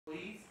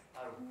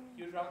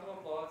Huge round of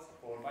applause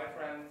for my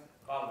friend,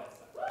 Vesa.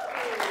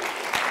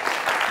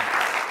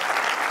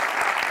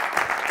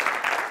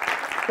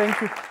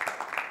 Thank you.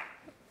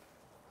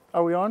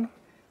 Are we on?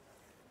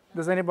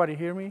 Does anybody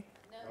hear me?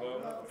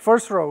 No.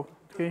 First row,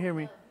 can you hear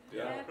me?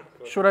 Yeah.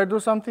 Should I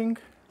do something?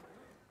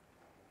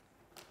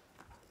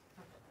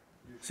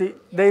 See,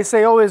 they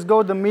say always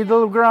go the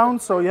middle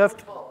ground, so you have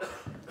to.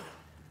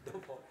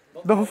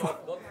 Don't fall.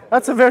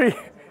 That's a very.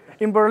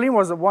 In Berlin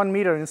was a 1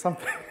 meter and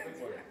something.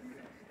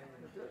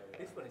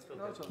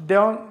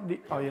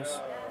 Oh yes.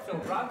 So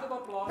round of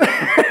applause.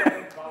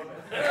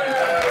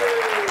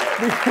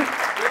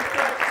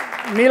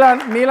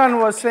 Milan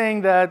was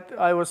saying that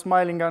I was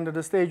smiling under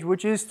the stage,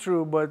 which is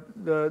true, but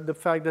the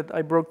fact that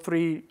I broke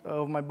 3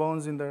 of my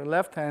bones in the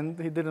left hand,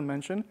 he didn't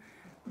mention.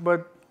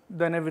 But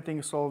then everything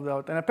is solved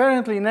out. And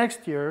apparently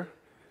next year,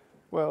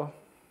 well,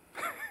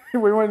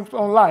 we went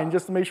online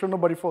just to make sure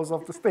nobody falls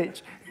off the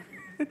stage.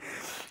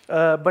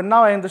 But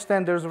now I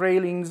understand there's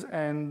railings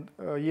and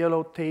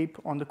yellow tape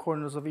on the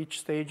corners of each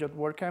stage at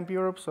WordCamp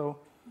Europe, so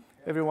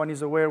everyone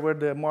is aware where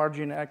the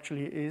margin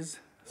actually is.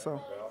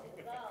 So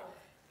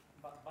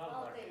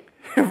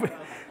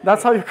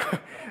that's how you.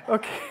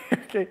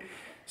 Okay.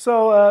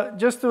 So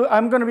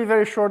I'm going to be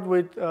very short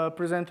with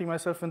presenting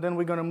myself, and then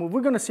we're going to move.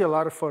 We're going to see a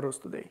lot of photos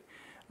today,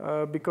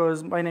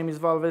 because my name is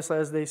Vesa,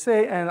 as they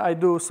say, and I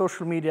do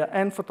social media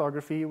and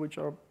photography, which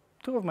are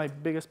 2 of my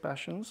biggest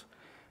passions,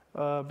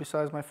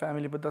 besides my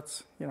family. But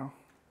that's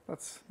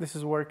this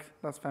is work,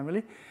 that's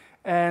family.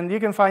 And you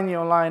can find me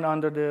online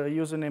under the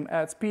username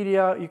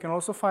 @Speedia. You can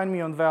also find me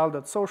on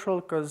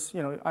val.social, because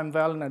I'm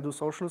Val and I do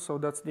social, so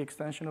that's the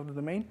extension of the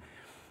domain.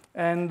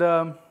 And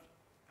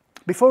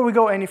before we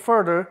go any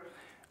further,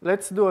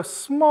 let's do a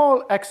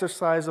small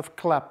exercise of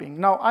clapping.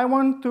 Now, I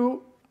want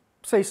to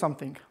say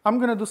something. I'm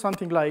going to do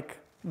something like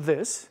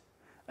this,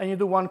 and you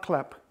do 1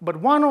 clap, but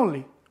 1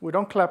 only. We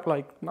don't clap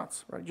like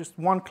nuts, right? Just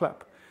 1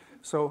 clap.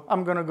 So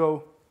I'm going to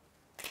go.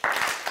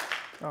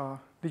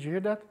 Did you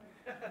hear that?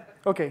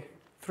 Okay,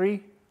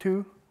 3,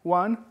 2,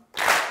 1.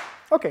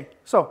 Okay,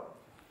 so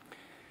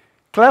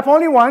clap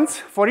only once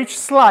for each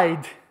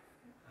slide.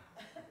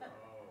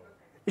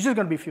 It's just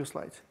going to be a few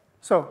slides.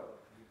 So,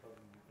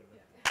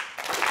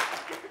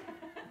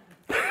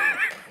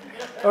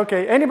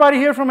 okay, anybody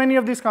here from any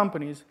of these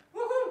companies?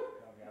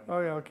 Oh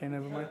yeah, okay,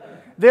 never mind.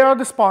 They are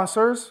the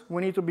sponsors.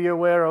 We need to be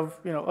aware of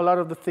a lot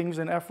of the things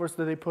and efforts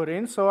that they put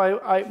in. So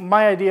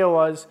my idea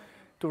was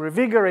to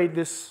revigorate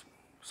this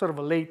sort of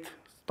a late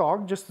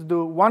talk, just to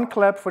do 1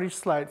 clap for each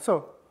slide.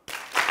 So,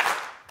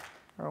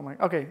 oh my,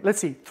 okay, let's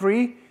see.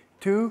 3,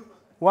 2,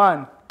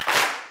 1.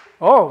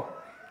 Oh,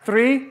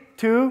 3,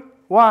 2,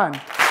 1.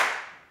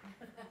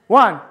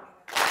 1,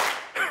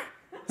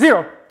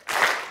 0.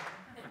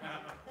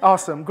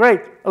 Awesome,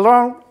 great. A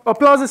long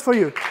applause for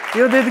you.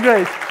 You did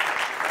great.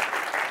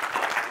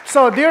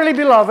 So, dearly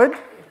beloved,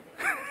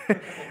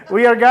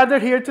 we are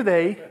gathered here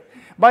today.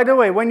 By the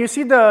way, when you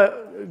see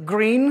the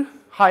green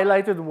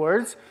highlighted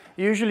words,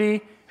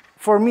 usually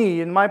for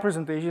me in my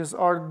presentations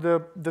are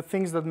the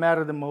things that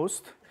matter the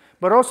most.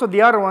 But also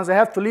the other ones I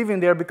have to leave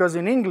in there because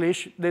in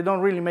English, they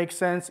don't really make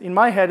sense. In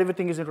my head,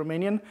 everything is in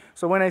Romanian.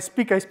 So when I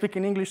speak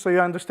in English so you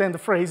understand the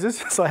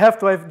phrases. So I have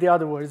to have the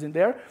other words in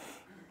there.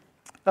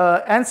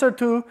 Answer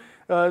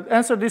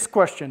this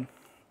question.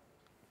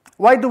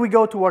 Why do we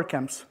go to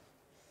WordCamps?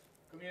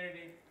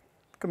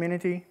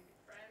 Community.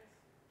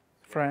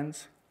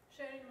 Friends.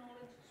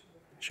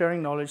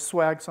 Sharing knowledge.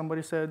 Swag,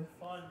 somebody said.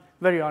 Fun.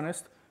 Very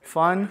honest.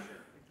 Fun.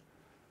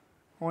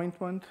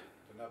 Ointment.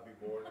 To not be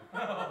bored.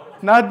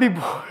 Not be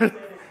bored.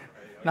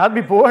 Not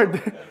be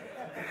bored.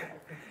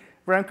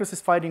 Brankus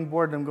is fighting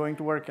boredom going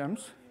to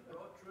WordCamps.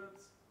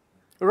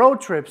 Road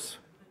trips.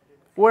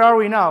 Where are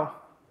we now?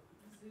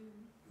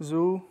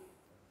 Zoo.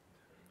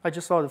 I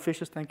just saw the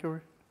fishes. Thank you,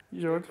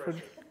 George.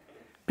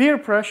 Peer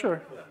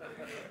pressure.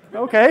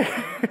 Okay.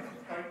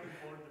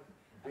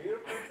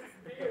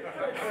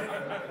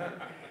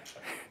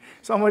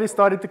 Somebody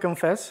started to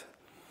confess.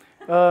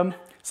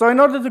 So in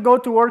order to go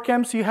to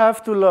WordCamps, you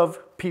have to love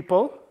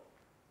people,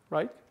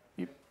 right?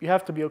 You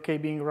have to be okay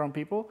being around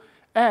people.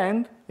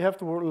 And you have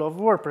to love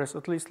WordPress,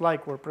 at least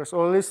like WordPress,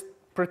 or at least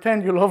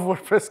pretend you love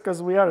WordPress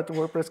because we are at the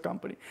WordPress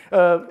company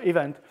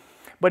event.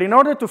 But in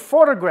order to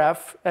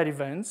photograph at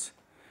events,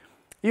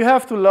 you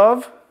have to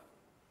love.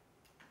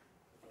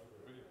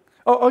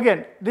 Oh,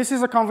 again, this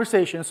is a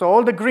conversation, so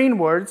all the green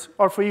words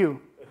are for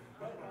you.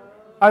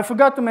 I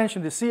forgot to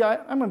mention this. See,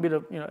 I'm a bit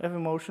of have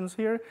emotions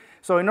here.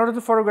 So in order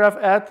to photograph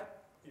at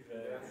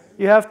events,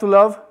 you have to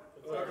love.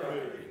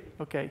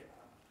 Okay.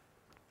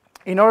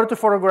 In order to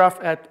photograph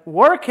at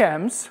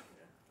WordCamps,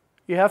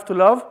 you have to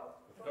love.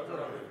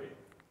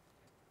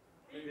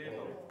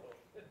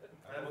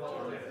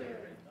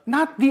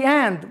 Not the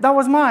and. That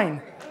was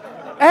mine.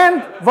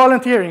 And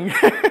volunteering.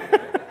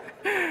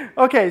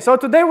 Okay, so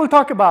today we'll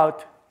talk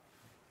about.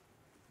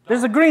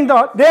 There's a green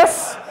dot.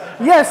 Yes.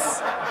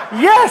 Yes.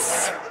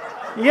 Yes.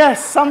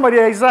 Yes, somebody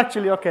is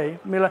actually, okay.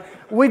 Mila.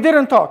 We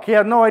didn't talk. He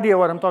had no idea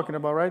what I'm talking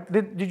about, right?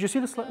 Did you see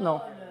the slide? No.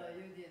 No,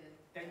 you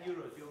didn't. 10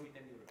 euros. You owe me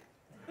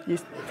 10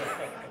 euros.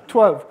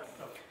 12.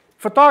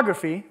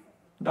 photography,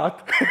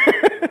 dot,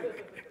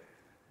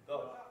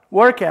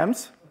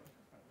 WordCamps,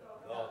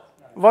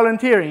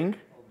 volunteering.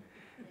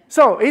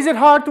 So, is it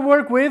hard to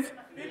work with?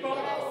 People.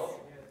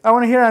 I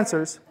want to hear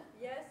answers.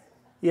 Yes.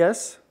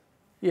 Yes.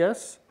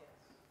 Yes.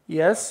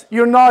 Yes.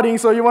 You're nodding,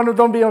 so you want to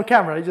don't be on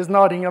camera. You're just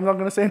nodding. I'm not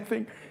going to say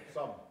anything.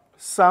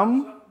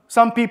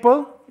 Some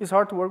people is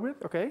hard to work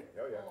with. Okay.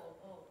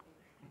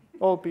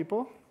 All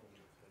people.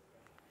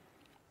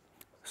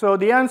 So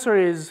the answer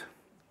is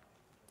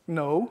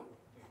no.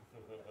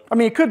 I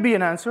mean, it could be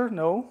an answer.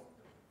 No.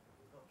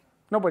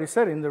 Nobody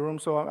said it in the room,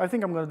 so I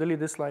think I'm going to delete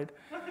this slide.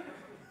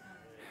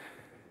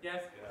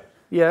 Yes.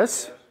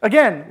 Yes.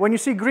 Again, when you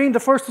see green, the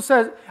first who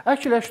says,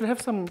 actually, I should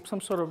have some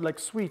sort of like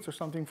sweets or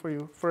something for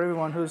you, for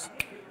everyone who's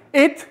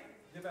it,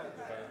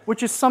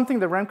 which is something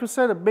that Remco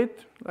said a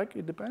bit, like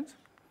it depends.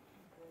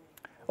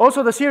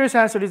 Also, the serious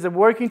answer is that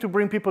working to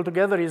bring people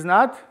together is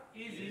not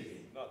Easy.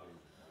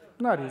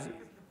 not easy,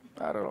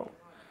 not at all.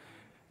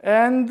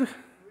 And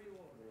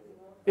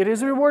it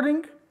is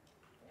rewarding.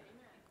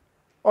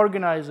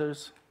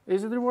 Organizers,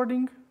 is it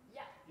rewarding?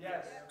 Yeah.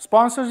 Yes.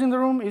 Sponsors in the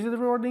room, is it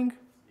rewarding?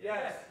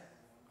 Yes.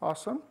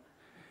 Awesome.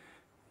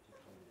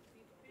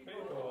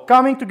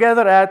 Coming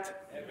together at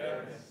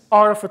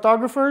our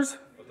photographers.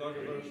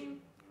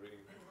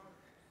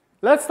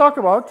 Let's talk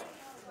about,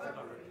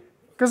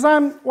 because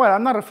I'm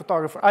not a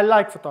photographer. I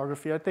like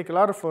photography. I take a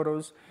lot of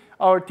photos.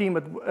 Our team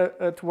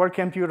at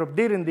WordCamp Europe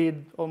did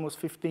indeed almost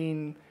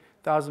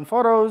 15,000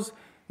 photos.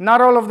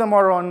 Not all of them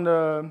are on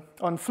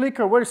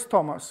Flickr. Where's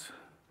Thomas?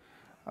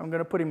 I'm going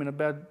to put him in a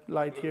bad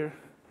light here.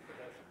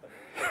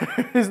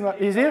 He's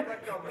here?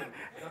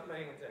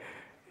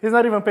 He's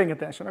not even paying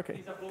attention.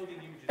 Okay.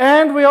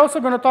 And we're also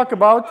going to talk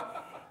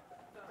about,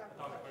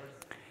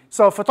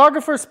 so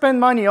photographers spend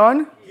money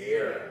on?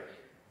 Gear.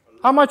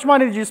 How much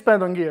money did you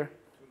spend on gear?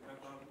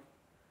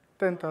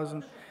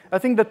 10,000. I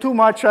think the too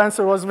much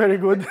answer was very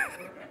good.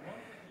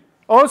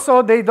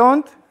 Also, they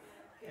don't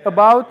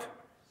about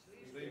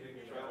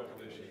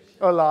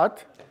a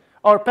lot.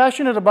 Are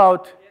passionate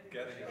about.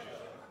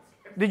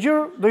 Do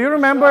you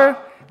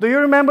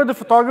remember the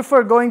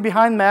photographer going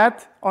behind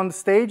Matt on the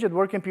stage at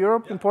WordCamp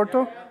Europe in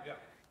Porto?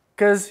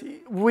 Because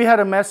we had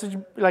a message,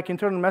 like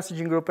internal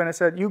messaging group, and I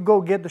said, you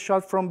go get the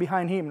shot from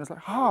behind him. And it's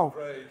like, how?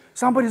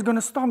 Somebody's going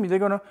to stop me. They're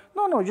going to,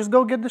 no, just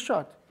go get the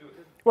shot.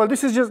 Well,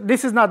 this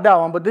is not that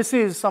one, but this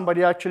is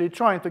somebody actually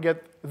trying to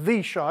get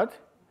the shot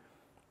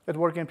at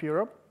WordCamp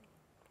Europe.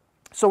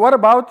 So what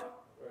about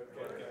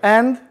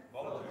and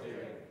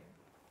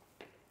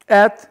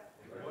at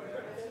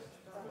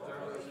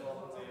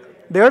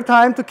their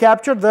time to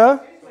capture the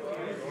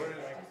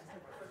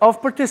of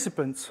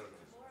participants?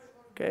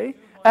 Okay.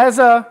 As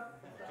of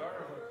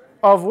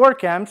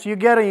WordCamps, you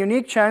get a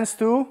unique chance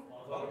to,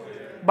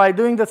 by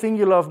doing the thing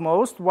you love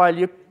most, while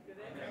you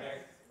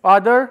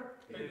other.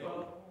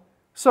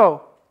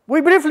 So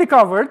we briefly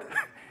covered.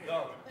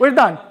 We're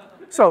done.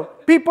 So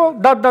people, ...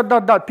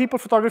 people,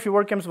 photography,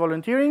 WordCamps,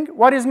 volunteering.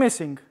 What is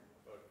missing?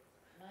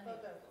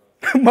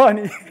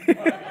 Money.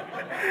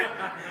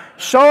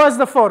 Show us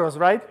the photos,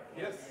 right?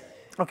 Yes.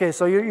 Okay,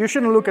 so you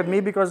shouldn't look at me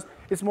because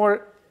it's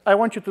more, I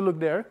want you to look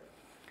there.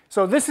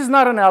 So this is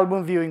not an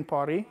album viewing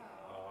party.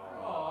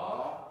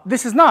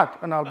 This is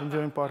not an album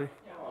viewing party.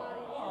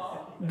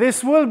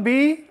 This will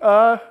be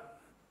a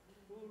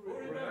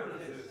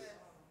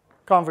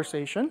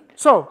conversation.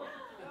 So,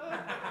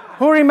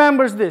 who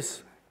remembers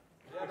this?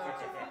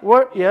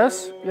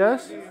 Yes,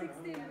 yes.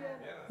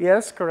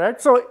 Yes,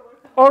 correct. So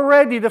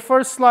already the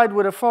first slide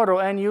with a photo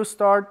and you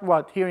start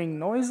what? Hearing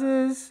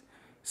noises,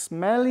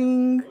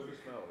 smelling,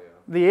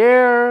 the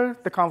air,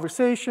 the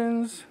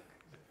conversations.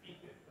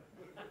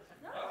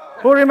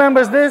 Who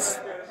remembers this?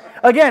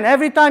 Again,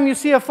 every time you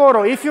see a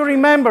photo, if you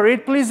remember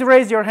it, please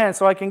raise your hand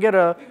so I can get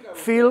a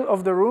feel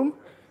of the room.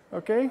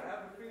 Okay?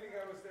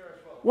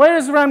 Where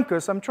is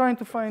Remkus? I'm trying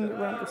to find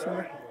Remkus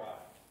somewhere.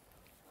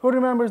 Who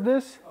remembers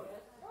this?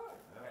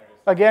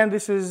 Again,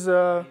 this is...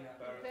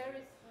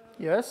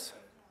 yes?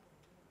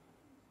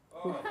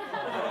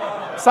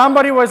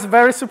 Somebody was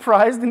very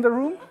surprised in the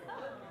room.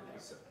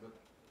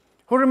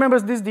 Who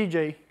remembers this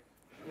DJ?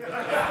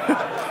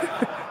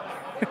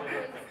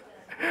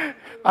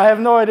 I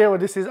have no idea what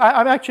this is.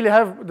 I actually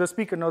have the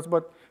speaker notes,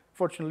 but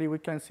fortunately we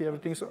can't see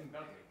everything. So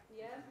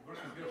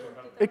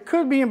it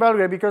could be in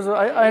Belgrade because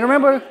I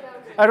remember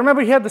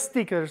he had the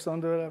stickers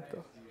on the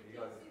laptop.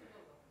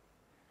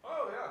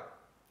 Oh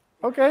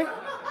yeah. Okay.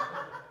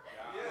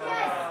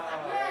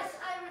 Yes,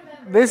 I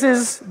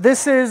remember.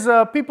 This is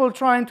people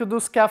trying to do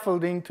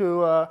scaffolding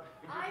to. I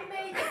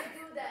made them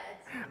do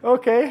that.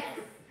 Okay.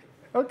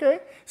 Okay.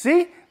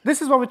 See, this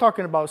is what we're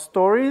talking about: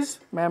 stories,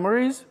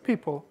 memories,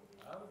 people.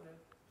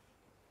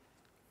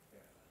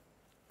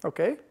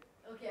 Okay.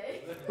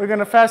 Okay. We're going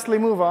to fastly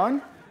move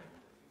on.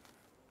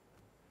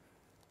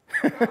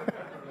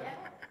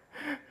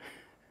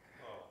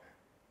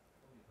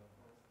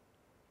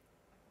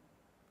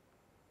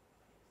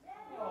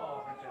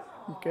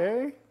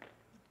 Okay.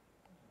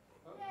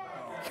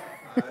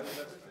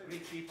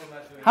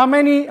 How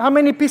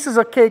many pieces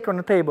of cake on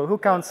the table? Who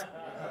counts?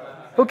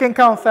 Who can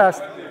count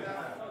fast?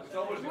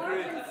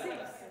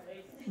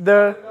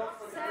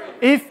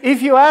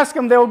 if you ask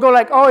them, they'll go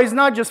like, oh, it's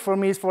not just for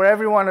me, it's for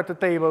everyone at the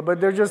table, but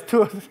they're just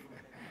two.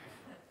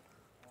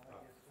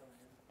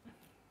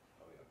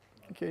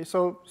 Okay,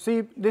 so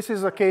see, this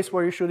is a case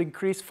where you should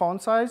increase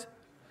font size.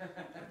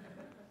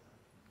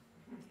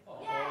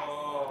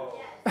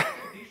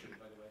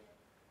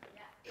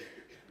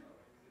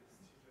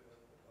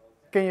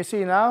 Can you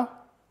see now?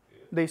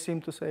 They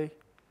seem to say.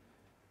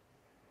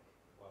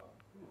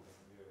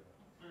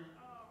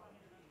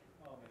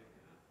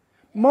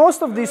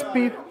 Most of these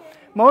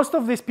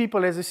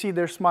people, as you see,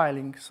 they're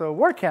smiling. So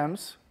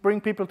WordCamps bring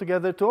people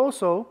together to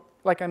also,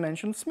 like I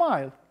mentioned,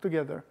 smile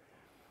together.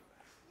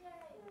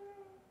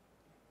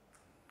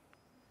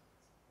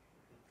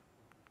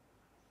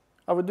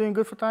 Are we doing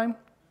good for time?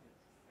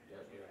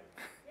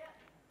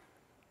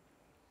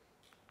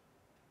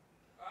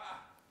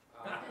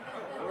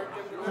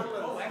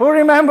 Who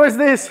remembers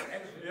this?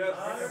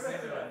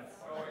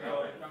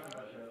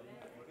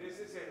 This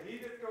is a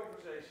heated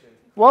conversation.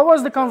 What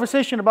was the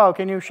conversation about?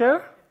 Can you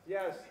share?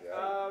 Yes,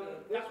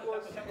 this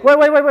was...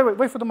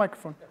 Wait for the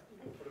microphone.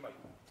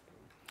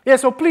 Yeah,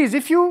 so please,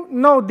 if you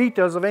know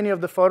details of any of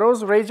the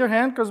photos, raise your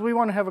hand because we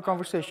want to have a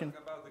conversation.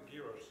 About the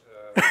gyros.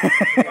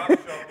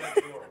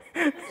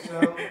 Next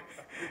door. So,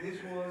 this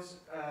was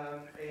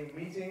a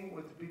meeting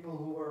with the people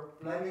who were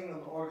planning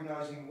on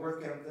organizing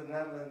WordCamp the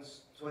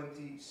Netherlands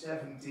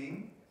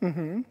 2017,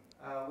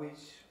 which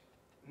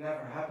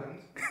never happened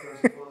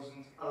because it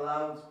wasn't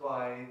allowed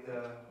by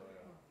the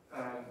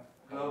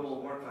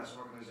global WordPress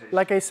organization.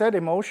 Like I said,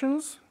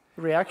 emotions,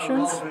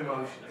 reactions. A lot of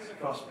emotions,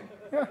 trust me.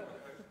 Yeah,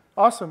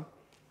 awesome.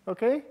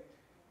 Okay.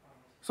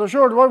 So,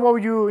 George, what were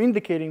you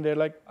indicating there?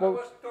 Like, I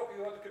was talking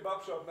about the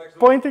kebab shop next door.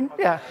 Pointing,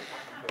 yeah.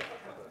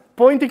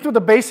 Pointing to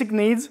the basic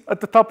needs at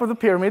the top of the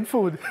pyramid,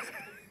 food.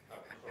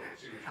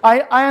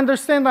 I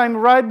understand I'm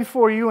right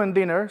before you and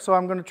dinner, so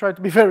I'm going to try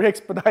to be very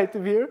expeditious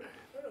here. No,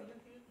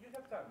 you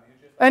have time.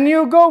 And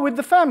you go with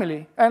the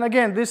family. And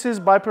again, this is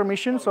by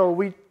permission, so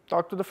we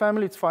talk to the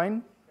family, it's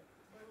fine.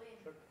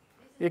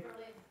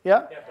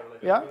 Yeah?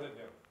 Yeah?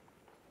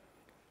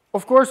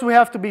 Of course, we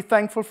have to be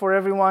thankful for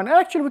everyone.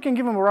 Actually, we can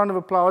give them a round of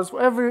applause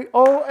for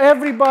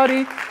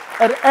everybody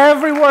at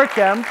every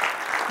WordCamp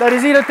that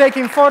is either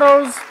taking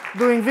photos,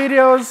 doing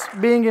videos,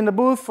 being in the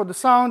booth for the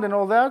sound and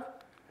all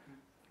that.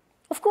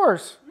 Of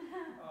course.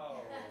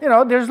 You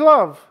know, there's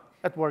love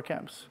at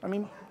WordCamps. I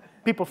mean,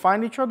 people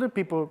find each other,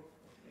 people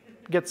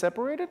get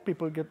separated,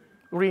 people get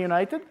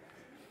reunited.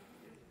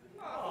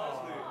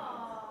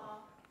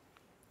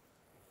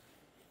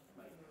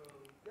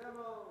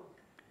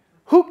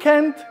 Who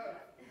can't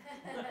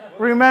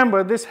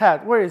remember this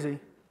hat? Where is he?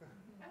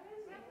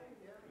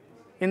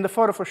 In the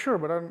photo for sure,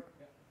 but I'm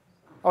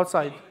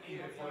outside.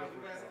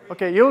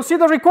 Okay, you'll see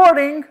the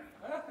recording.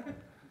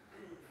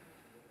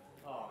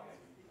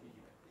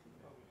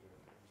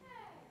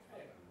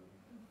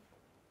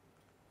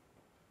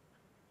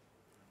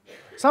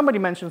 Somebody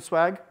mentioned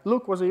swag.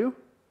 Luke, was it you?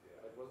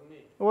 It wasn't me.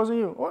 It wasn't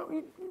you.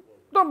 Oh,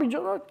 don't be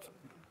jealous.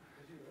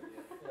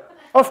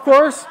 Of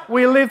course,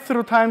 we lived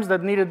through times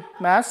that needed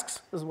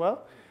masks as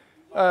well.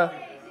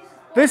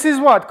 This is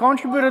what?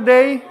 Contributor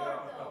Day,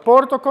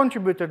 Porto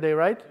Contributor Day,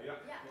 right? Yeah.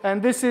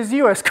 And this is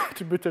US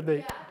Contributor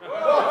Day.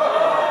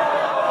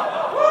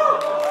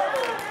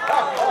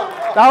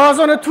 That was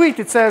on a tweet.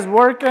 It says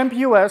WordCamp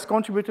US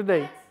Contributor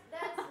Day.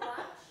 That's lunch.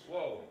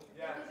 Whoa.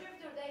 Yeah.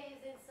 Contributor Day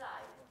is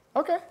inside.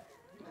 Okay.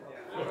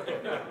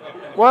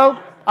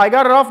 Well, I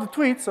got it off the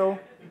tweet, so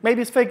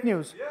maybe it's fake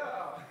news.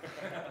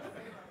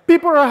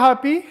 People are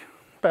happy,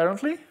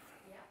 apparently,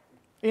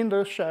 in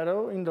the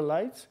shadow, in the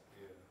lights.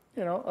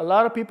 You know, a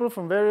lot of people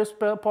from various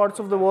parts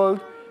of the world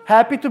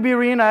happy to be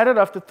reunited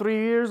after 3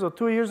 years or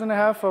 2 years and a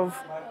half of,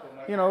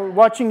 you know,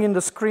 watching in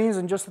the screens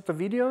and just at the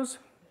videos.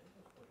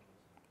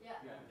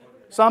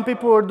 Some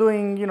people are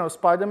doing, you know,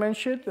 Spider-Man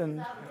shit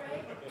and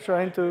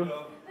trying to.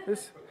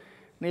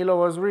 Nilo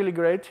was really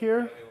great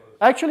here.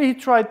 Actually, he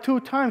tried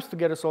 2 times to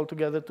get us all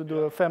together to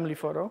do a family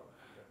photo.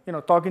 You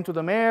know, talking to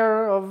the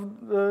mayor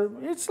of the.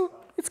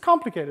 It's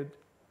complicated.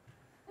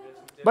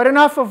 But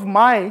enough of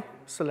my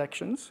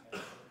selections.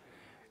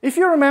 If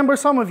you remember,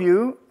 some of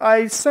you,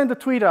 I sent a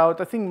tweet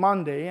out, I think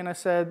Monday, and I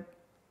said,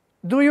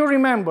 do you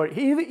remember,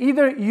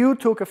 either you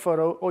took a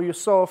photo, or you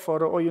saw a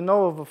photo, or you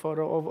know of a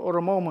photo, or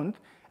a moment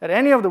at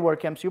any of the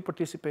WordCamps you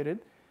participated,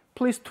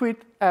 please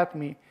tweet at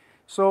me.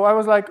 So I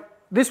was like,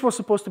 this was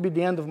supposed to be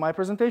the end of my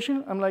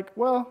presentation. I'm like,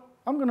 well,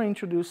 I'm going to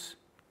introduce,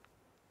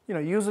 you know,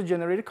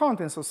 user-generated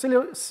content. So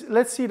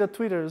let's see the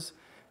Twitter's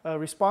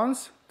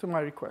response to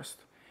my request.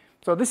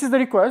 So this is the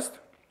request.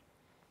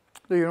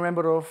 Do you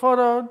remember a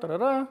photo? Da, da,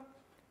 da.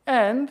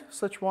 And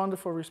such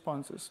wonderful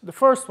responses. The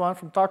first one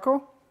from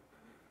Taco.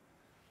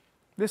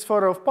 This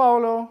photo of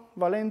Paolo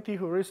Valenti,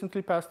 who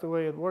recently passed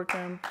away at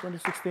WordCamp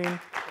 2016.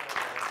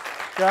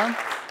 Yeah.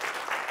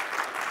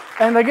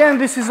 And again,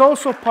 this is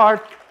also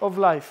part of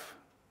life.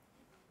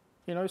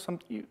 You know,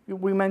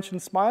 we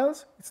mentioned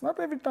smiles. It's not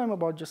every time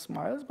about just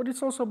smiles, but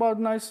it's also about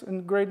nice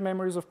and great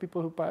memories of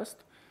people who passed.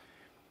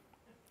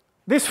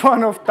 This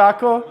one of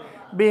Taco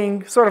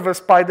being sort of a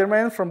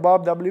Spider-Man from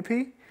Bob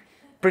WP.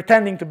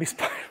 pretending to be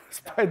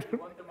Spider. You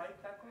want the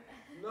mic, Taco?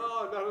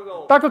 No, not at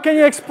all. Taco, can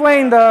you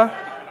explain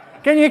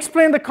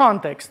the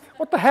context?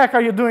 What the heck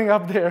are you doing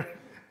up there?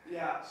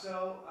 Yeah,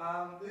 so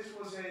this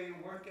was a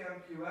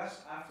WordCamp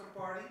US after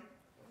party.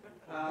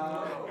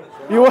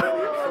 You were,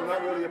 So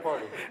not really a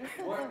party.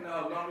 No,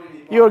 not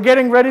really. you were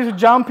getting ready to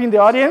jump in the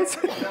audience?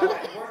 No,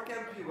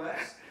 WordCamp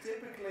US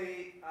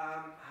typically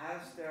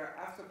has their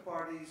after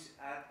parties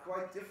at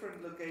quite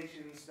different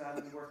locations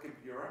than WordCamp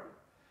Europe.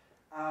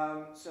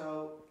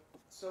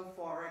 So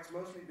far it's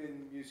mostly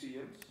been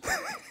museums.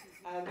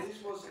 And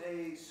this was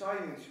a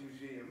science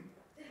museum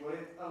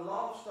with a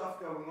lot of stuff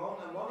going on.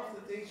 And one of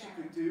the things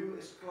you could do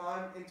is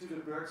climb into the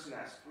bird's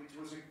nest, which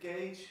was a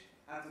cage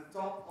at the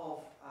top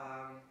of,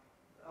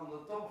 on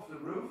the top of the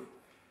roof,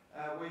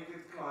 where you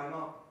could climb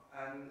up.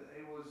 And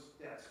it was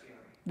that scary.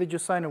 Did you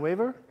sign a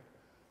waiver?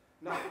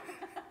 No.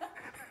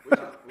 Which is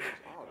odd.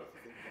 I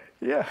think.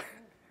 Yeah.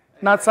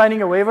 Not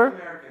signing a waiver?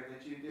 American,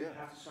 that you didn't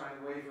have to sign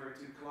a waiver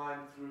to climb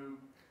through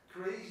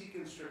crazy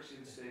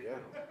constructions they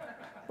built.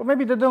 But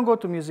maybe they don't go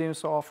to museums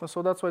so often,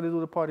 so that's why they do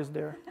the parties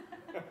there.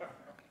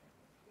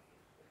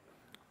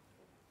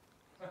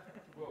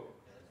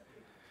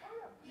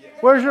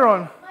 Where's your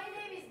own? My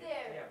name is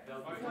there.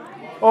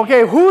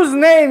 Okay, whose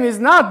name is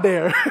not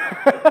there?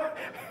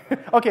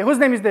 Okay, whose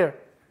name is there?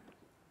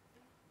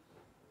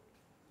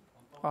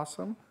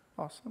 Awesome,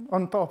 awesome.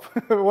 On top.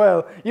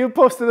 Well, you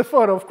posted a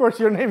photo, of course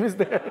your name is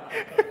there.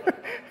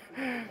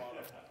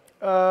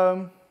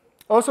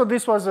 Also,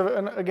 this was,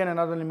 again,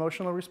 another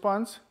emotional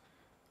response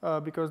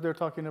because they're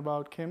talking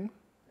about Kim.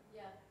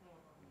 Yeah.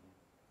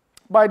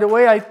 By the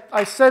way,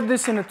 I said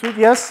this in a tweet,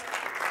 yes?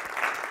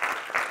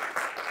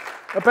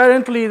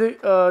 Apparently,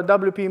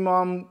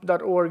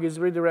 wpmom.org is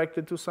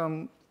redirected to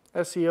some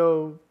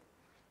SEO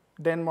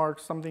Denmark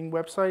something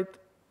website.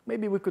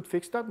 Maybe we could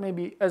fix that.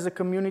 Maybe as a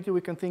community,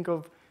 we can think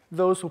of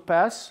those who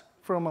pass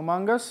from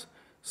among us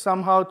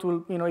somehow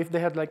to, if they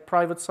had like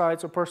private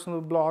sites or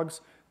personal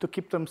blogs, to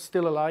keep them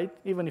still alive,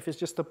 even if it's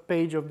just a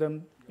page of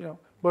them,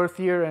 birth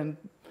year and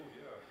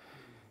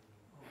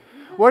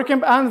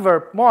WordCamp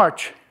Antwerp,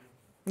 March.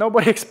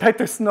 Nobody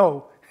expected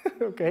snow.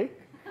 Okay.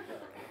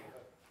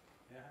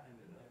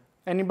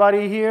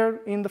 Anybody here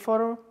in the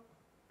photo?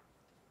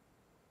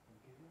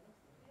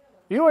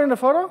 You were in the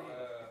photo?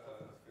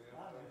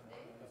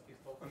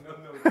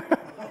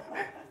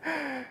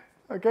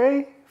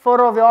 Okay.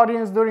 Photo of the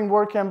audience during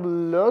WordCamp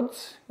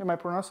Lodz. Am I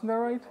pronouncing that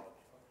right?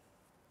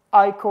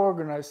 I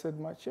co-organized, said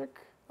Maciek.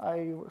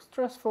 I was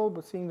stressful,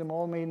 but seeing them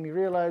all made me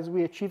realize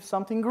we achieved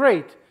something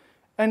great.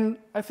 And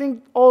I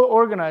think all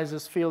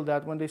organizers feel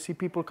that when they see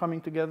people coming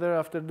together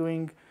after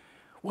doing,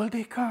 will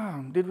they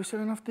come? Did we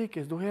sell enough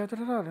tickets? Do we have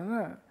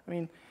I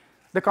mean,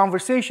 the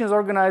conversations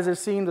organizers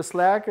see in the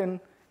Slack, and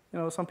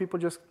some people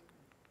just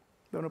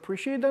don't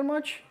appreciate that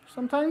much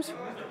sometimes.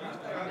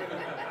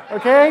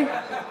 Okay?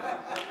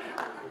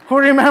 Who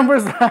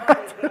remembers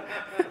that?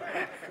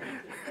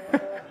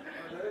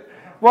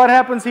 What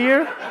happens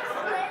here?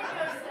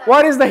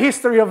 What is the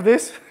history of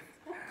this?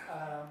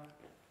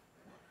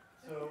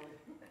 So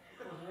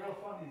it was a real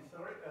funny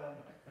story.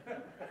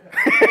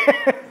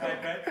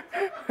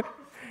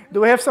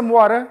 Do we have some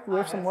water? Do we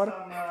have some water?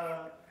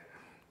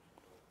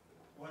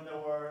 When there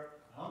were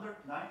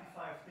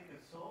 195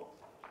 tickets sold,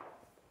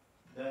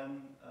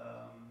 then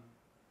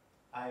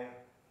I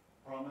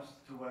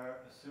promised to wear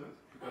a suit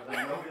because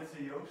I know it's a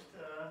Joost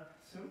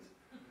suit,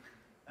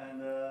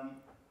 and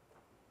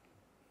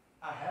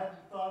I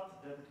had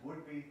thought that it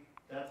would be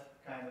that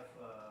kind of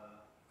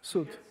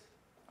Suit. tickets.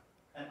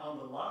 And on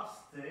the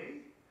last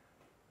day,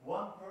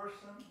 one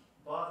person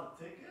bought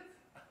a ticket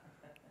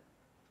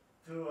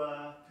to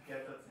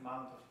get that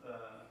amount of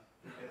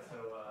tickets. So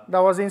That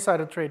was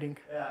insider trading.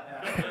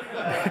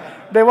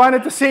 yeah. They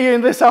wanted to see you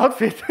in this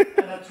outfit.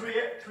 And at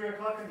 3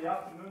 o'clock in the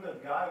afternoon,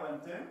 that guy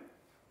went in,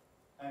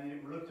 and he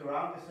looked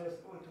around and says,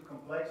 "Oh, too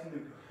complex." And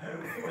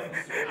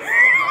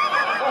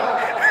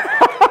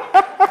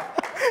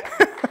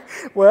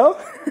Well,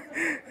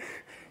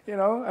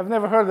 I've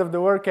never heard of the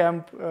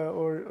WordCamp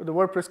or the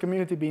WordPress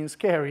community being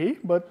scary,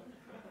 but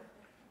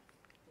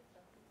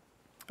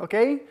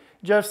okay.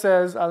 Jeff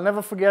says, I'll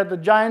never forget the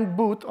giant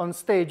booth on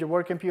stage at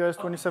WordCamp US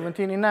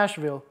 2017 in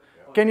Nashville.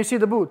 Can you see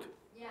the booth?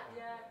 Yeah.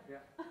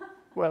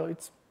 Well,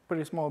 it's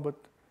pretty small, but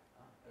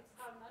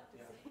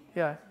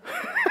yeah.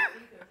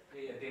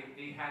 They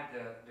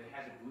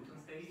had a booth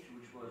on stage,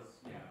 which was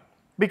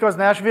Because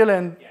Nashville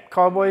and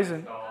Cowboys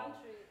and... the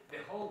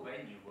whole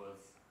venue was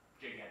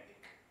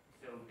gigantic.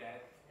 So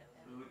that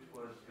booth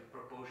was the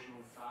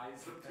proportional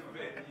size of the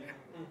venue.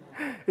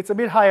 It's a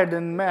bit higher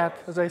than Matt,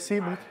 as I see,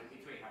 but...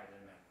 It's way higher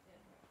than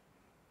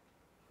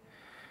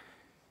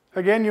that.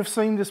 Again, you've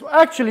seen this.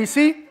 Actually,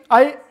 see,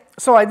 I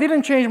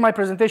didn't change my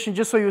presentation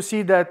just so you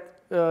see that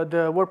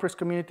the WordPress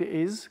community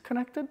is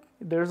connected.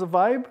 There's a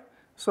vibe.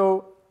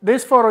 So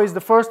this photo is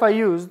the first I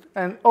used,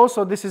 and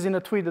also this is in a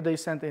tweet that they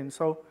sent in.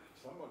 So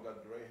Someone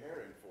got gray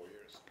hair in 4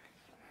 years.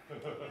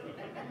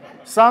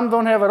 some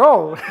don't have it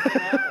all. What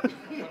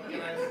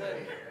can I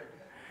say?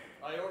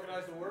 I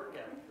organize the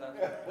WordCamp.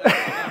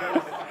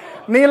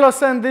 Nilo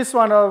sent this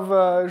one of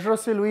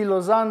José Luis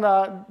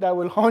Lozanda that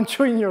will haunt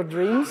you in your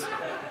dreams.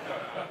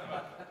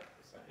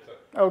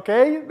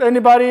 Okay,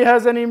 anybody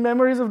has any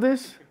memories of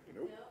this?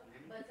 No,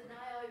 but now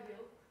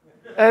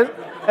I will.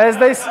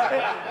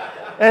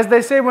 As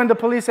they say when the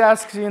police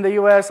asks you in the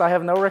US, I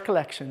have no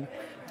recollection.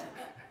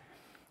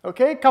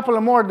 Okay, a couple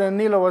of more, then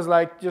Nilo was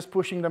like just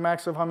pushing the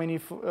max of how many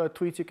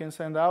tweets you can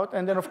send out.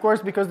 And then of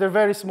course, because they're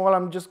very small,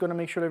 I'm just gonna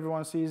make sure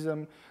everyone sees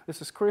them. This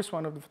is Chris,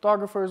 one of the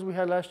photographers we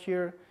had last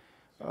year.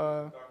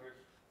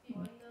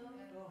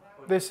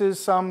 This is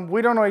some,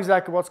 we don't know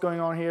exactly what's going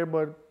on here,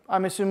 but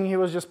I'm assuming he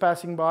was just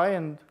passing by,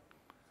 and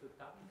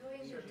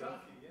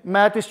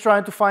Matt is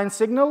trying to find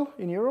signal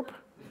in Europe.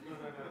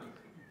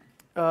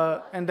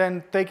 And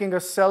then taking a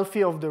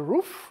selfie of the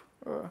roof.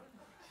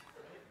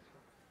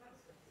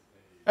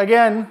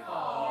 Again,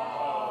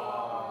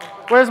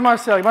 where's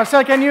Marcel?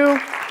 Marcel, can you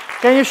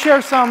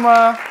share some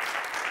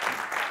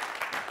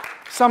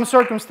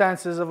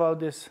circumstances about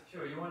this?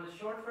 Sure. You want the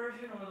short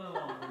version or the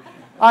long version?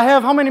 I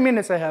have, how many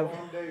minutes I have?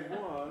 On day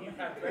one,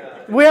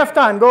 We have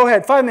time, go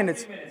ahead, 5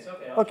 minutes. 3 minutes,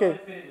 okay. I'll try Okay, to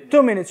fit it in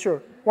 2 minutes,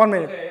 sure, 1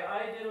 minute. Okay,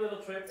 I did a little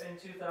trip in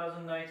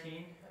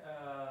 2019.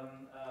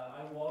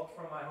 I walked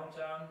from my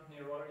hometown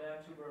near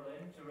Rotterdam to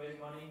Berlin to raise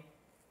money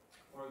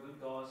for a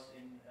good cause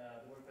in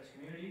the WordPress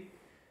community,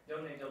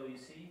 Donate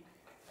WC.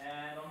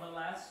 And on the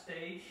last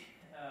stage,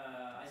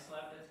 I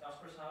slept at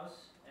Casper's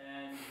house,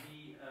 and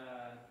he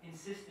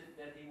insisted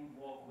that he would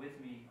walk with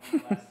me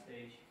on the last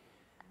stage.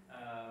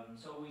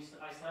 So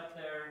I slept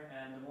there,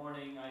 and in the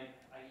morning I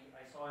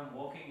saw him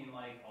walking in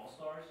like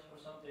All-Stars or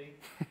something.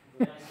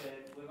 Then I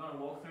said, we're going to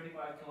walk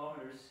 35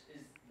 kilometers.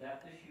 Is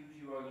that the shoes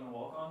you are going to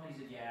walk on? He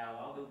said, yeah,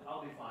 I'll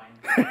be fine.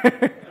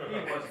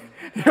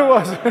 He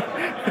wasn't. It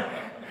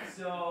was.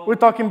 So We're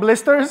talking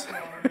blisters?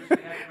 we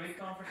had great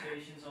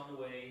conversations on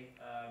the way,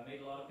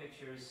 made a lot of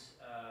pictures,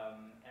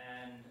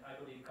 and I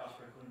believe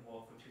Casper couldn't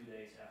walk for 2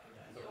 days after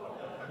that.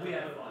 So we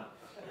had fun.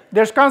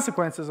 There's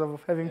consequences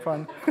of having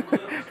fun.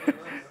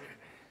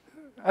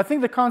 I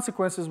think the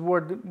consequences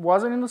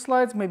wasn't in the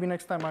slides. Maybe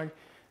next time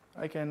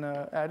I can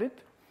add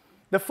it.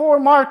 The 4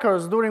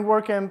 markers during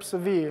WordCamp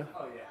Seville.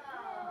 Oh yeah.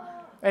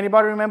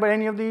 Anybody remember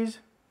any of these?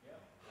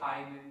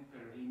 Hyman,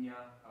 Perina,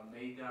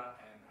 Almeida,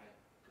 and I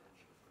don't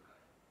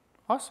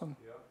know. Awesome.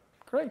 yeah,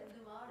 Great.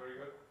 very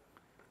good.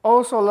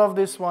 Also love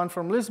this one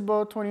from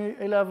Lisboa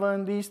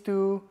 2011. These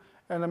two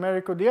and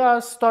Americo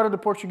Diaz started the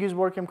Portuguese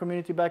WordCamp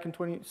community back in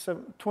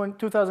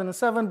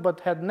 2007,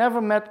 but had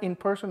never met in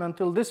person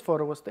until this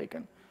photo was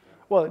taken.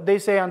 Well, they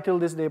say until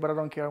this day, but I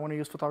don't care. I want to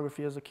use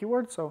photography as a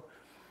keyword, so.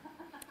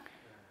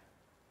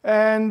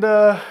 And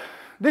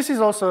this is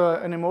also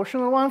an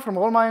emotional one. From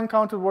all my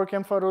encountered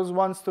WordCamp photos,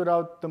 one stood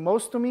out the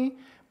most to me.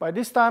 By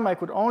this time, I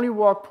could only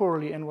walk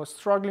poorly and was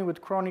struggling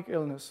with chronic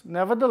illness.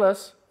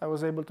 Nevertheless, I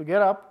was able to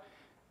get up,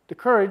 the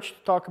courage to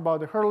talk about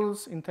the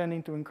hurdles,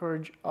 intending to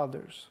encourage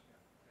others.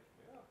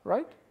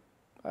 Right?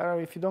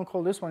 If you don't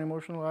call this one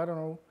emotional, I don't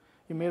know.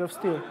 You're made of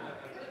steel.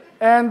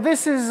 And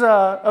this is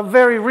a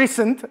very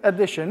recent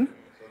addition.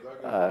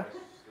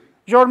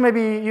 George,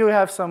 maybe you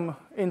have some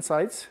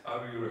insights. How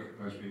do you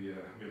recognize me,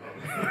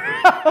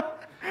 Milan?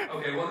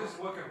 Okay, well, this is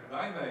WordCamp that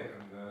I made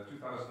in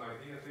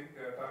 2019, I think,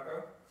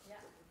 Taco. Yeah.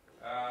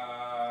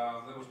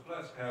 There was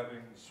Pledge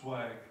having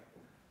swag.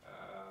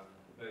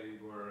 They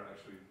were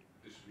actually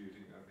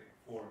distributing, I think,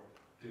 4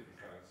 different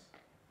kinds.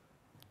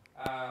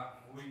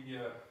 We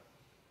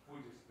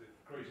just did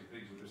crazy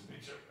things with this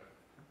feature.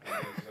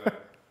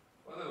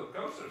 Well, they were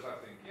coasters, I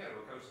think. Yeah, they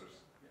were coasters.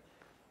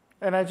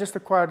 And I just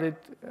acquired it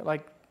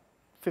like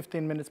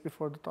 15 minutes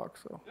before the talk,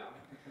 so. Yeah,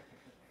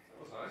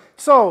 that was nice.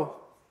 So,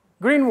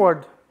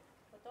 Greenwood,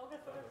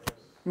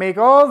 make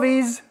all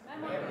these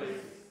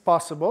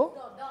possible.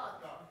 No,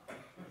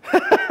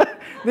 dot.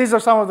 These are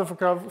some of the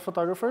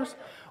photographers.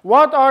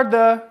 What are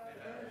the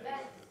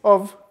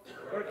of?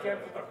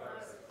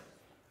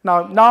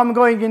 Now I'm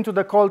going into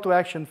the call to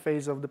action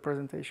phase of the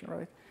presentation,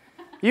 right?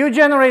 You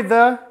generate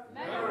the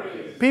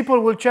memories.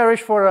 People will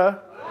cherish for a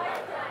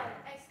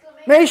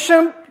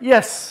Exclamation. nation.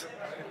 Yes,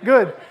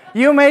 good.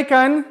 You make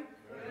an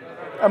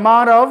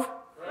amount of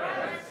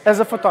as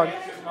a photographer.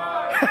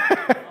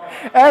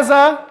 As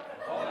a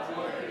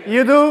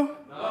you do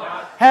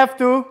have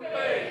to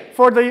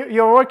for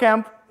your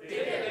WordCamp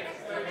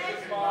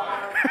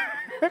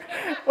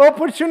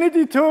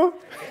opportunity to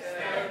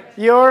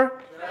your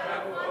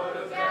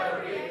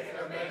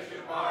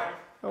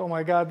oh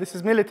my God, this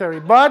is military,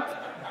 but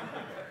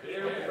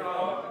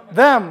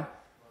them.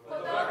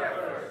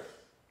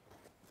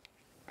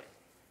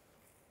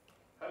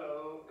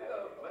 Hello,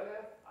 I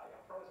am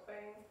from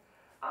Spain,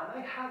 and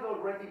I had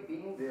already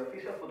been the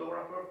official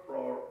photographer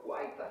for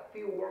quite a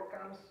few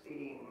WordCamps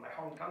in my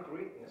home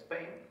country, in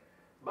Spain.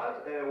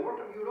 But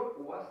WordCamp Europe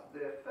was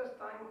the first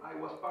time I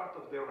was part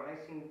of the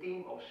organizing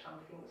team of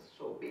something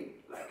so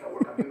big like a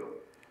WordCamp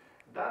Europe.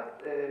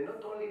 That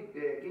not only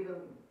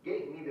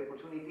gave me the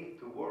opportunity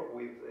to work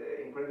with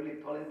incredibly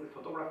talented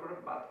photographers,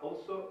 but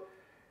also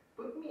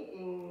put me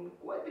in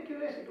quite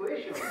peculiar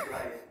situations,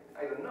 like,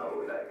 I don't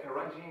know, like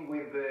arranging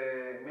with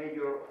the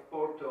mayor of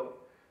Porto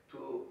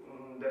to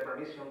the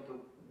permission to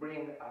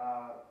bring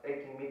a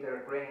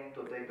 18-meter crane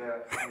to take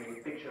a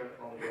family picture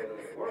from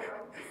the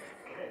workout.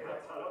 Okay,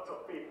 that's a lot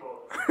of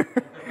people.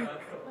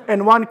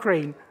 And one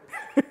crane.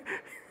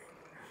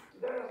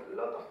 There are a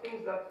lot of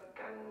things that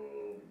can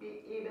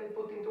be even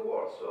put into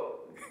words,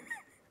 so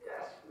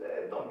yes,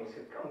 don't miss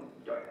it. Come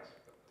join us.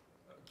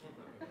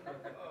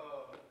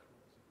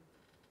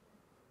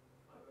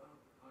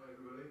 Hi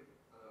everybody,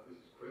 this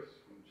is Chris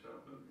from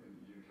Cheltenham in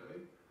the UK.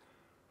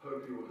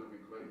 Hope you're all having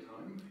a great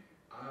time.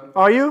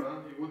 Are you?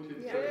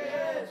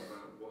 Yes.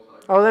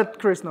 I'll let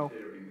Chris know. At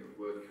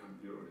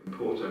WordCamp Europe in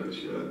Porto this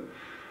year.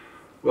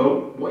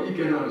 Well, what you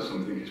get out of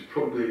something is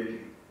probably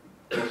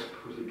best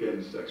put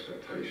against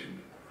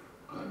expectation.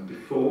 And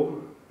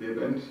before the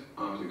event,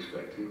 I was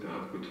expecting to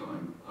have a good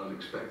time. I was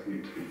expecting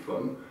it to be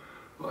fun,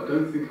 but I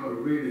don't think I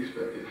really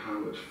expected how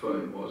much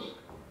fun it was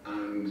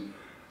and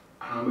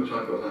how much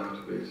I got out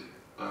of it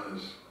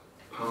as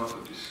part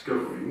of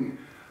discovering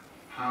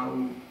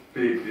how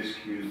big this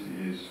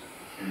community is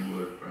in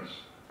WordPress.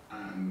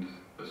 And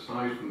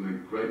aside from the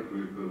great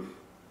group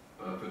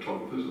of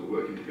photographers that are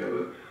working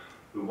together,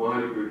 the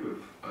wider group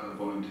of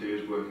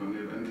volunteers working on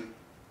the event,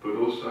 but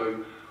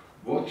also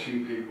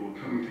watching people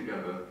coming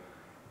together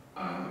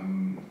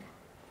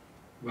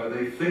where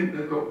they think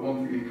they've got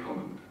one thing in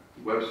common,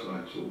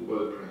 websites or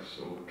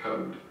WordPress or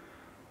code,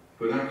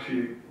 but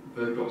actually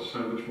they've got so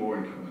much more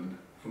in common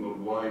from a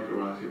wide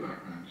variety of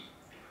backgrounds.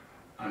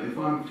 And if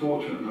I'm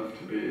fortunate enough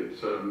to be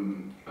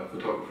a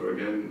photographer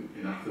again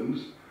in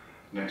Athens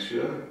next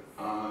year,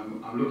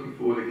 I'm looking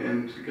forward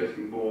again to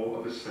getting more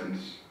of a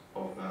sense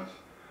of that.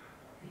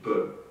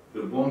 But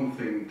the one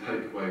thing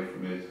takeaway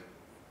from it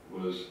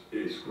was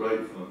it's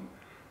great fun,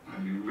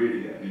 and you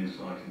really get an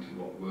insight into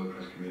what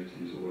WordPress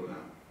community is all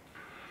about.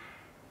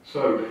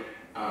 So,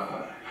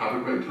 have a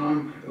great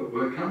time at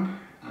WordCamp,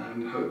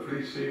 and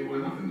hopefully see you all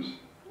in Athens.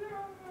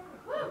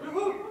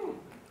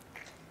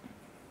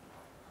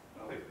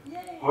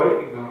 Hoi,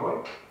 ik ben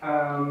Roy.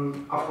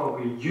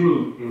 Afgelopen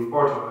juni in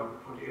Porto heb ik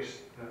voor het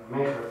eerst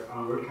meegewerkt aan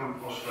een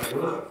WordCamp als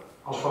vrijwilliger,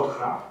 als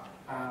fotograaf.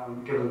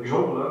 Ik heb het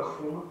bijzonder leuk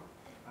gevonden.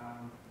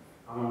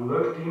 We hadden een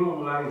leuk team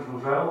onder leiding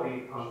van Vuil,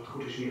 die als het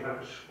goed is hier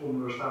ergens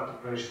onder staat te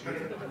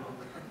presenteren.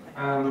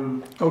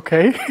 Oké.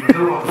 Ik heb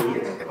heel veel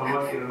geleerd. We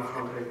hadden een keer een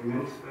groot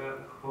evenement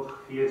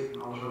gefotografeerd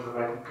en alles wat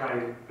erbij komt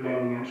kijken,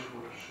 planning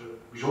enzovoort. Dus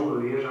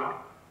bijzonder leerzaam.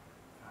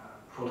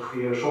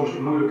 Fotograferen soms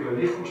in moeilijke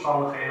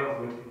lichtomstandigheden, of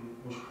met in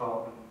ons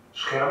geval een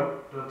scherm,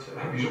 dat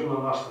bijzonder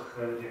lastig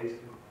deed.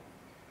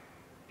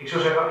 Ik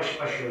zou zeggen,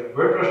 als je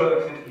WordPress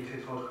leuk vindt en je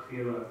vindt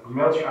fotograferen leuk,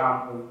 meld je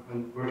aan om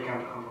een WordCamp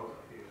te gaan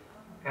fotograferen.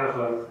 Erg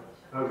leuk,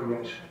 leuke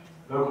mensen.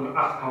 Leuk om de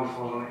achterkant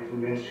van zo'n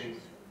evenement te zien.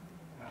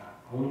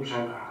 100%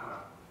 aangeraden.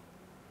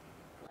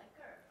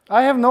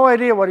 I have no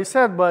idea what he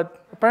said, but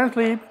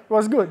apparently it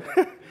was good.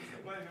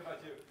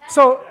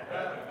 So,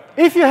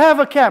 if you have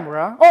a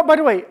camera, oh, by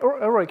the way,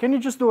 Roy, can you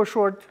just do a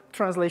short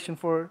translation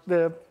for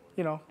the,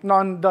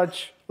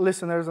 non-Dutch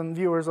listeners and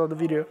viewers of the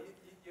video?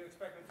 You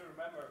expect me to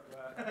remember.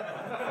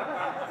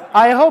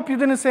 I hope you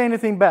didn't say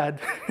anything bad.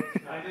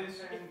 I didn't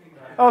say anything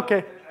bad. Okay.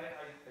 I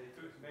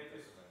made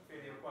this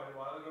video quite a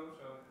while ago,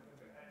 so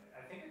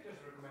I think I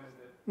just recommended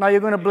it. Now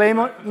you're going to blame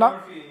it.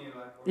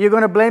 You're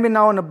going to blame it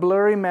now on a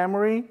blurry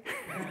memory.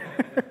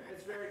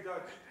 It's very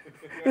Dutch.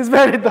 It's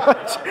very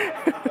Dutch.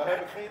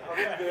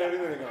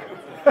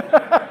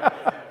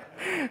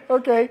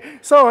 Okay,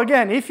 so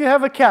again, if you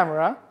have a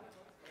camera,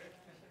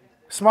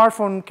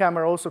 smartphone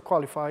camera also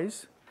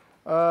qualifies,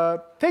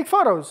 take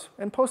photos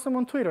and post them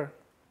on Twitter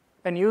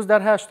and use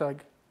that hashtag.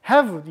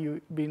 Have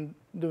you been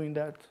doing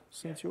that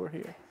since you were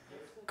here?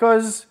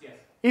 Because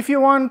if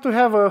you want to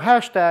have a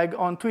hashtag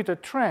on Twitter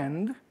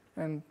trend,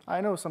 and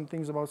I know some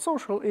things about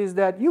social, is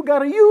that you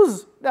gotta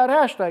use that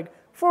hashtag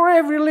for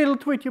every little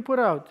tweet you put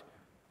out.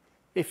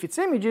 If it's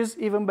images,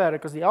 even better,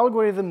 because the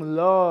algorithm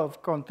loves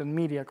content,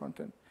 media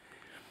content.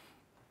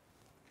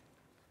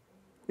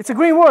 It's a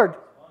green word.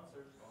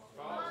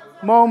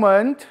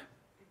 Moment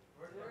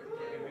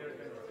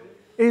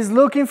is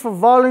looking for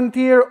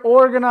volunteer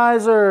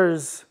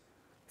organizers.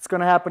 It's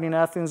going to happen in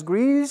Athens,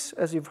 Greece,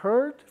 as you've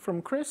heard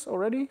from Chris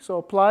already. So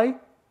apply.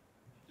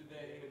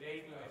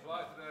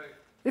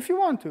 If you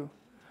want to.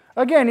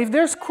 Again, if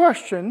there's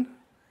question,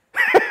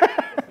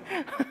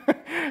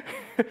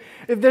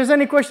 if there's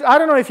any question, I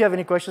don't know if you have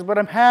any questions, but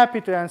I'm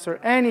happy to answer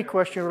any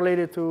question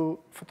related to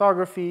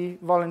photography,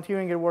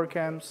 volunteering at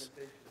WordCamps,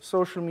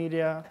 social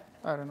media,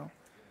 I don't know.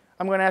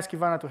 I'm going to ask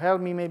Ivana to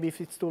help me, maybe if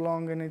it's too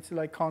long and it's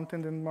like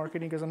content and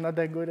marketing, because I'm not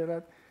that good at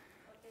that.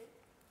 Okay.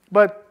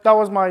 But that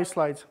was my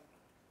slides.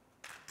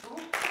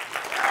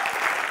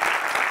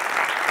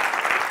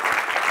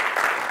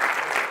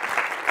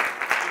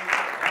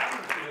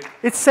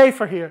 It's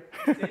safer here.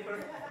 Thank you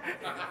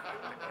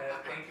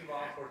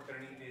all for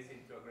turning this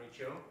into a great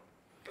show.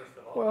 First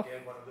of all, Well, yeah,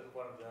 one of the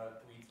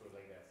tweets was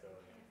like that. So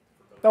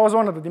that was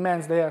one of the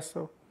demands they asked.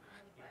 So,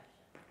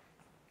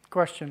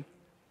 question.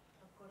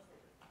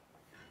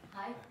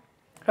 Hi.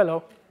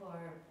 Hello. Thank you for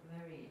a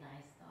very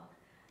nice talk.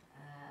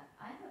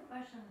 I have a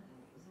question.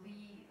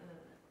 We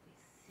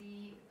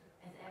see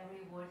at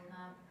every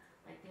WordCamp,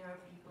 like there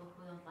are people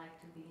who don't like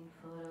to be in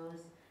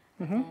photos,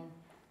 Mhm. and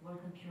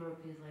WordCamp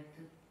Europe is like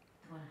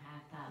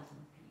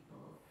 2,500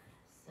 people.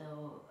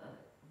 So,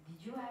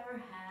 did you ever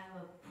have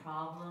a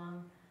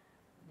problem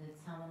that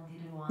someone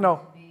didn't want No.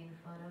 to be in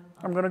photo?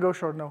 I'm going to go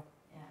short, no.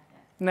 Yeah, yeah.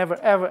 Never,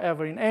 ever,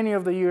 ever. In any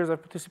of the years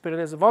I've participated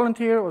as a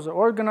volunteer, or as an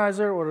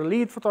organizer, or a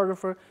lead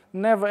photographer,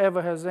 never,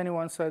 ever has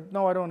anyone said,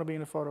 no, I don't want to be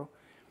in a photo.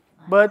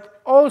 Nice.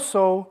 But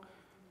also,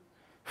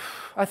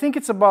 I think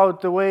it's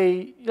about the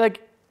way,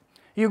 like,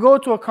 you go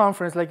to a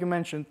conference, like you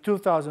mentioned,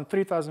 2,000,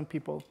 3,000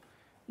 people.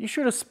 You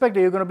should expect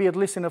that you're going to be at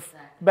least in a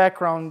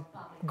background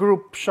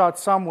group shot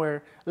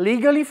somewhere.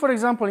 Legally, for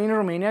example, in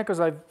Romania, because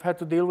I've had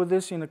to deal with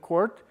this in a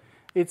court,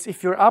 it's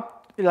if you're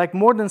up, like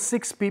more than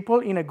 6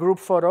 people in a group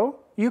photo,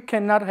 you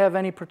cannot have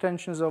any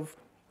pretensions of,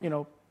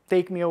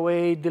 take me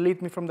away,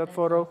 delete me from that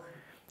photo.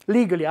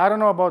 Legally, I don't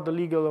know about the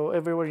legal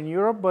everywhere in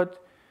Europe,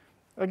 but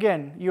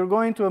again, you're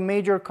going to a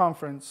major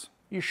conference.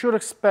 You should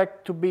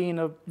expect to be in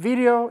a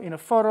video, in a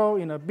photo,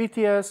 in a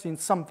BTS, in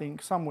something,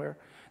 somewhere.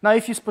 Now,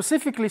 if you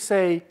specifically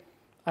say,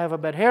 I have a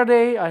bad hair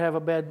day, I have a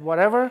bad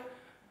whatever,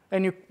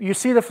 and you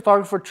see the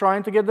photographer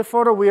trying to get the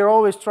photo, we are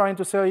always trying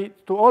to say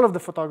to all of the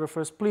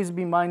photographers, please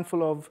be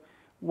mindful of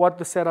what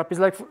the setup is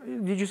like.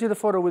 Did you see the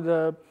photo with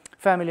the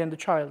family and the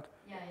child?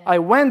 Yeah, yeah. I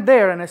went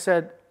there and I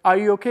said, are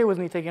you okay with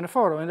me taking a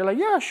photo? And they're like,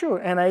 yeah, sure.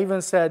 And I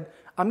even said,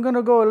 I'm going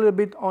to go a little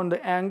bit on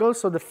the angle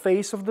so the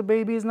face of the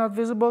baby is not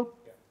visible.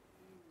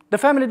 The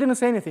family didn't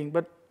say anything,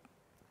 but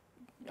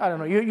I don't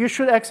know. You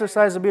should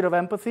exercise a bit of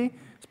empathy,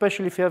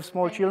 especially if you have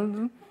small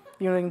children.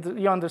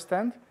 You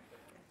understand?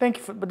 Thank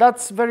you. But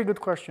that's a very good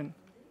question.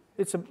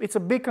 It's a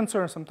big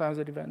concern sometimes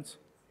at events.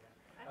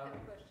 I have a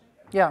question.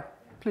 Yeah,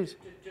 please.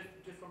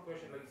 Just one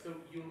question. Like, so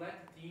you led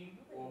the team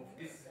of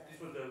this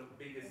was the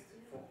biggest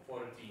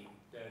photo team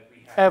that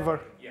we had Ever.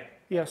 Yeah.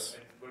 Yes.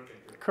 At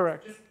WordCamp.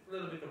 Correct. Just a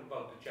little bit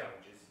about the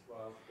challenges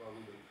while we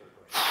wait for the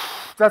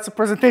question. That's a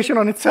presentation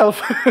on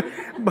itself.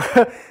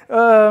 But,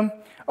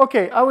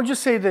 okay, I would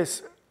just say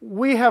this.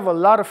 We have a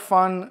lot of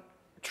fun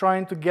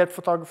trying to get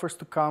photographers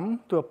to come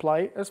to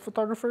apply as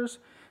photographers.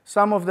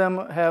 Some of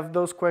them have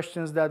those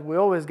questions that we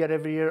always get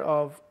every year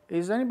of,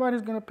 is anybody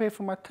going to pay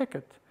for my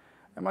ticket?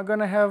 Am I going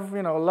to have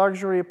a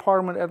luxury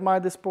apartment at my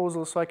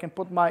disposal so I can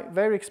put my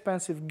very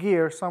expensive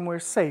gear somewhere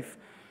safe?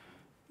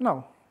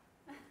 No.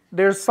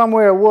 There's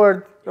somewhere a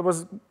word that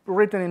was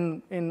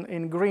written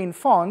in green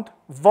font.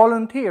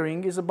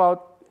 Volunteering is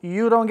about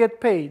you don't get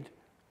paid.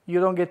 You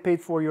don't get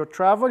paid for your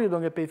travel. You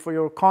don't get paid for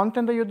your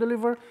content that you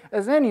deliver,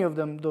 as any of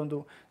them don't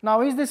do.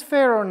 Now, is this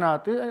fair or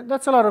not?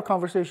 That's a lot of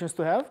conversations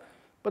to have.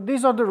 But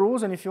these are the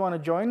rules, and if you want to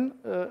join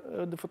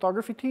the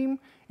photography team,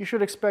 you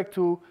should expect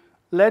to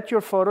let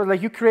your photos,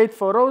 like you create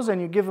photos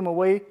and you give them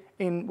away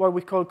in what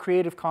we call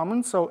Creative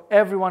Commons, so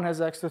everyone has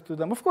access to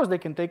them. Of course, they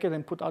can take it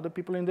and put other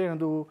people in there and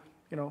do,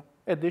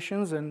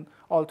 additions and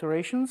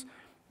alterations,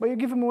 but you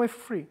give them away for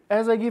free.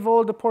 As I give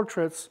all the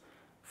portraits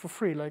for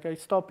free, like I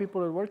stop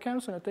people at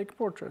WordCamps and I take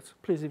portraits.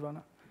 Please,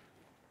 Ivana.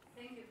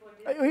 Thank you for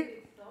this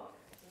great talk.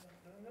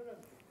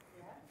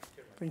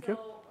 Thank you.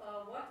 So,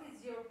 what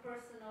is your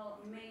personal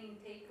main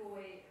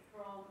takeaway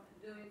from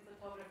doing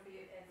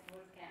photography at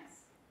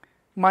WordCamps?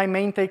 My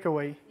main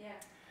takeaway. Yeah.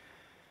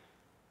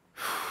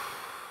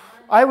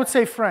 I would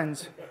say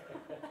friends.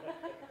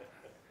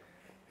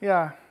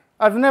 Yeah.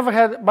 I've never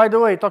had, by the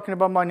way, talking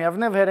about money, I've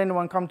never had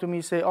anyone come to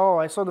me say, oh,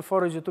 I saw the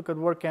photos you took at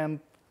WordCamp,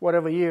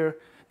 whatever year,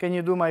 can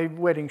you do my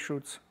wedding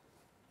shoots?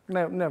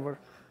 Never.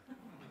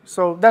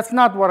 So that's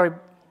not what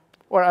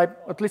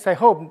at least I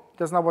hope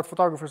that's not what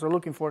photographers are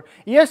looking for.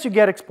 Yes, you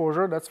get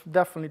exposure, that's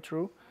definitely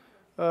true.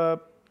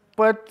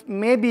 But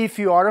maybe if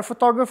you are a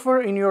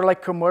photographer in your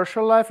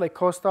commercial life, like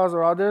co-stars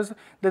or others,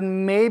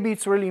 then maybe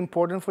it's really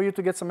important for you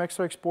to get some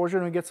extra exposure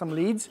and get some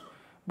leads.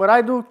 But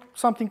I do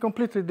something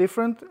completely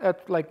different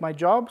at my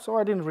job, so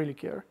I didn't really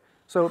care.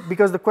 So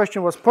because the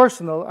question was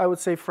personal, I would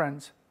say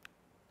friends.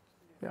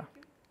 Yeah,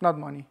 not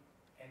money.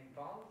 And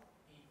Val?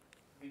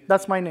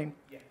 That's my name.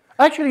 Yeah.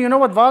 Actually, you know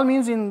what Val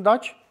means in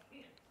Dutch?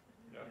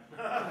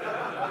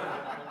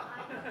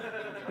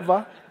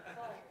 Va?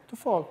 To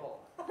fall.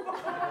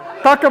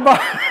 Talk about...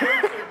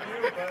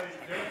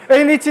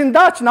 And it's in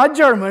Dutch, not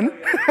German.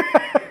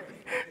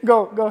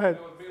 Go ahead.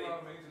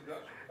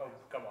 Oh,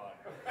 come on.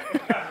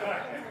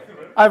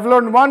 I've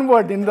learned one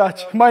word in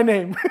Dutch, my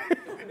name.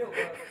 No,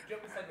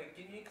 joke aside,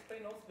 can you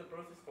explain also the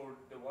process for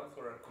the ones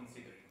who are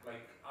considering?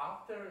 Like,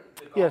 after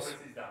the conference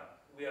is done,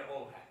 we are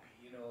all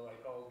happy, oh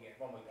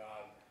my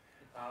God.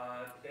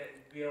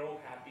 We are all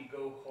happy,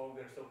 go home,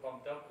 we're so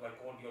pumped up, like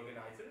all the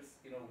organizers,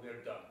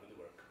 we're done with the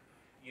work.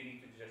 You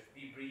need to just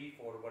debrief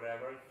or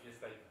whatever,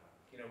 just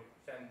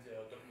send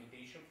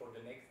documentation for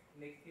the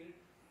next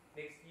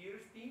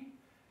year's team.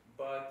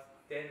 But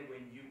then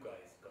when you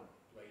guys come,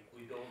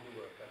 with all the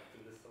work, to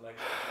the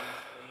selection,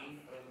 explain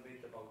a little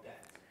bit about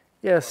that.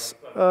 Yes.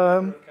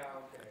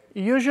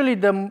 Usually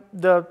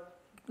the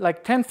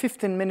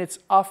 10-15 minutes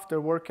after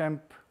WordCamp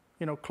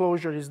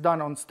closure is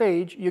done on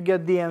stage, you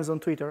get DMs on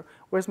Twitter.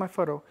 Where's my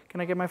photo?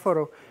 Can I get my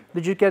photo?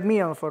 Did you get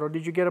me on a photo?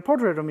 Did you get a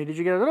portrait of me? Did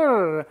you get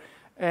a...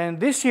 And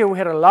this year we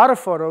had a lot of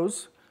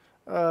photos,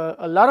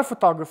 a lot of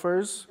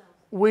photographers,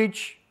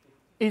 which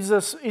is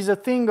a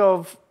thing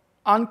of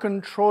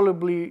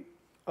uncontrollably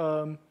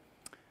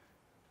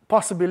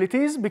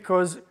possibilities,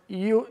 because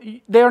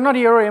they are not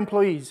your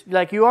employees.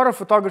 Like, you are a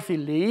photography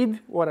lead,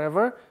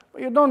 whatever,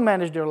 but you don't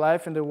manage their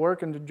life and their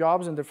work and their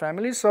jobs and their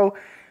families. So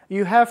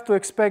you have to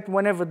expect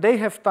whenever they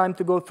have time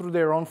to go through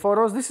their own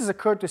photos. This is a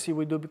courtesy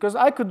we do, because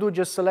I could do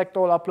just select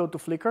all, upload to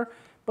Flickr,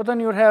 but then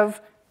you'd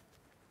have,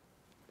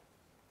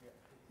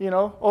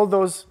 all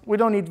those, we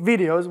don't need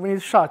videos, we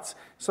need shots.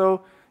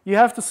 So you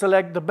have to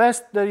select the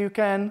best that you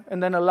can,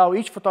 and then allow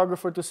each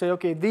photographer to say,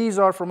 okay, these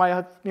are for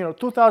my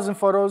 2,000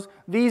 photos,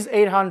 these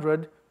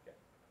 800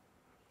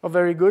 are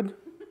very good.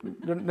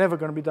 They're never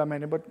going to be that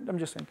many, but I'm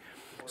just saying.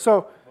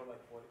 So,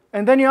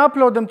 and then you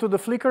upload them to the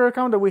Flickr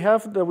account that we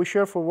have, that we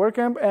share for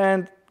WordCamp,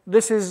 and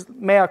this is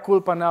mea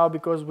culpa now,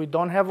 because we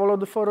don't have all of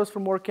the photos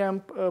from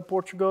WordCamp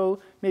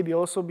Portugal, maybe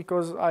also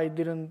because I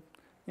didn't,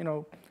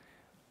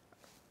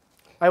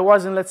 I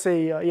wasn't, let's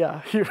say,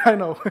 here I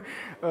know,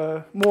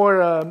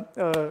 more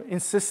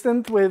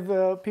insistent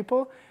with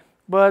people.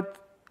 But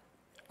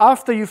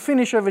after you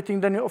finish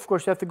everything, then of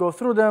course you have to go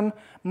through them.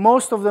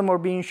 Most of them are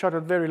being shot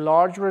at very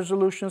large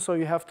resolution, so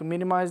you have to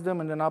minimize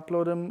them and then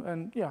upload them.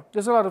 And yeah,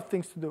 there's a lot of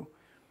things to do.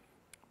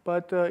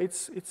 But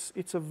it's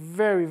a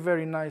very,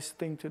 very nice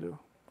thing to do.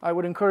 I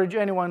would encourage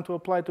anyone to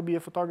apply to be a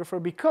photographer,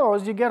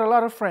 because you get a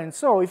lot of friends.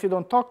 So if you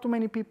don't talk to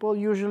many people,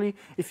 usually,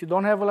 if you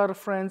don't have a lot of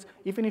friends,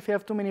 even if you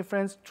have too many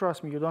friends,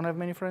 trust me, you don't have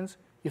many friends.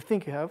 You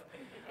think you have.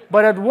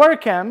 But at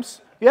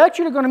WordCamps, you're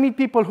actually going to meet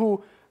people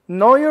who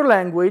know your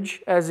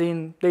language, as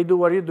in they do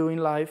what you do in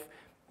life.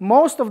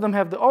 Most of them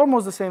have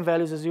almost the same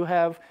values as you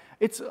have.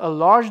 It's a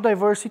large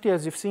diversity,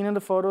 as you've seen in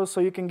the photos,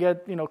 so you can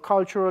get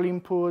cultural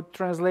input,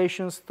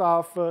 translation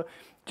stuff,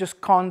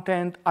 just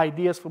content,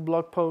 ideas for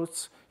blog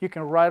posts. You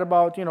can write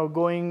about,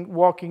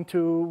 walking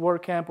to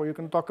WordCamp, or you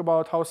can talk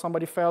about how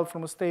somebody fell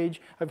from a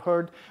stage, I've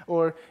heard,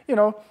 or,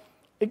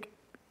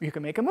 you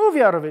can make a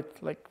movie out of it,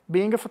 like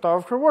being a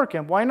photographer at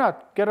WordCamp. Why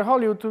not? Get a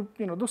Hollywood to,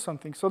 do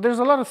something. So there's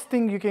a lot of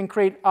things you can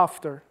create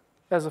after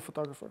as a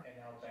photographer. And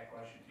now back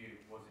question to you,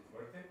 was it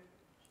worth it?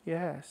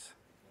 Yes.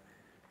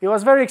 It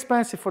was very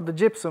expensive for the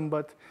gypsum,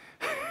 but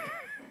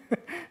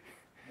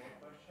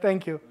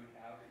thank you.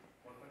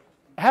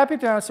 Happy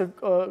to answer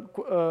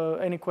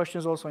any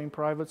questions also in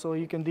private, so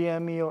you can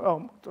DM me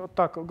or,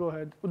 Taco, go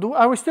ahead.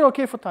 Are we still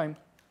okay for time?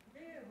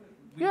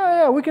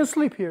 Yeah, we can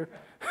sleep here.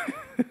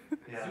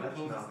 Yeah, let's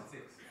know.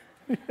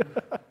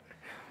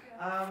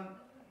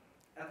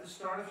 At the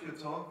start of your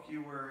talk,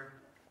 you were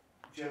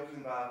joking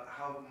about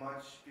how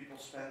much people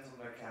spend on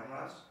their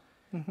cameras.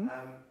 Mm-hmm.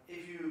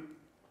 If you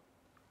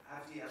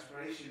have the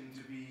aspiration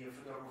to be a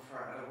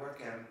photographer at a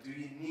WordCamp, do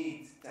you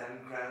need 10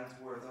 grand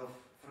worth of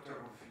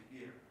photography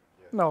gear?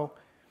 No.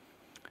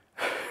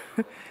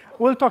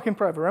 We'll talk in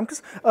private,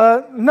 Remkes.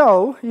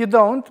 No, you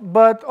don't,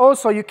 but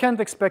also you can't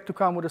expect to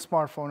come with a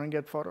smartphone and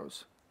get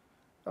photos.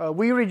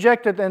 We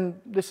rejected, and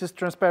this is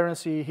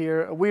transparency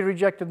here, we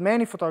rejected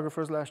many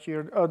photographers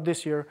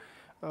this year,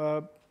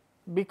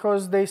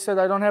 because they said,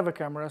 I don't have a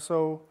camera.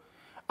 So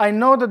I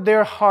know that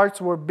their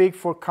hearts were big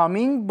for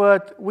coming,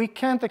 but we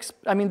can't,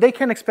 they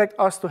can expect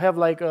us to have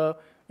like a,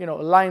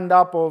 lined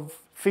up of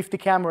 50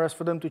 cameras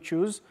for them to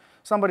choose.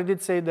 Somebody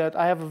did say that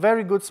I have a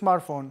very good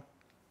smartphone,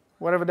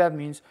 whatever that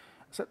means.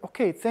 I said,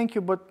 okay, thank you,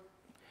 but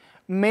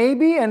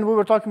maybe, and we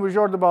were talking with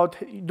Jord about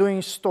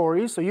doing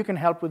stories, so you can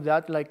help with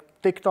that, like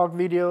TikTok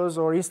videos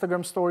or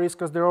Instagram stories,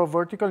 because they're all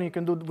vertical and you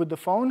can do it with the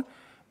phone.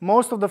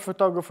 Most of the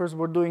photographers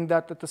were doing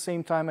that at the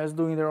same time as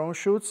doing their own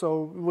shoots,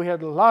 so we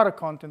had a lot of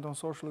content on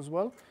social as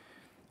well.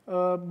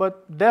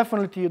 But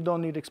definitely you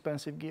don't need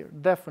expensive gear,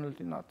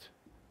 definitely not.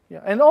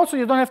 Yeah, and also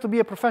you don't have to be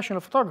a professional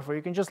photographer,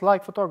 you can just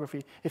like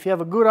photography. If you have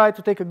a good eye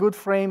to take a good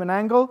frame and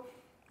angle,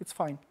 it's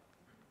fine.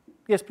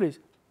 Yes, please.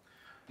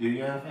 Do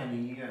you have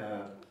any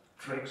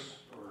tricks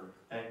or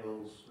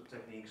angles or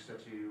techniques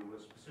that you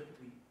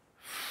specifically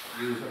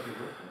use at your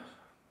WordPress?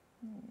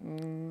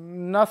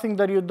 Nothing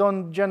that you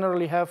don't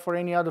generally have for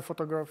any other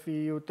photography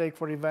you take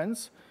for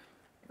events.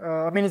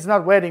 It's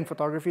not wedding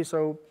photography,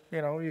 so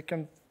you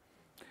can.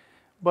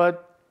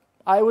 But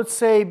I would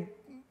say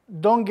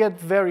don't get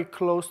very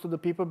close to the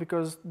people,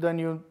 because then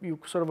you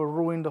sort of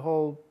ruin the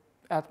whole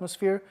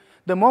atmosphere.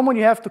 The moment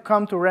you have to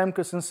come to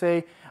Remkes and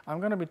say, I'm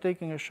going to be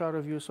taking a shot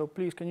of you, so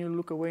please can you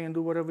look away and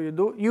do whatever you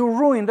do, you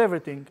ruined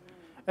everything.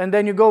 And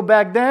then you go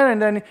back there,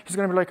 and then he's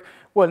going to be like,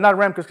 well, not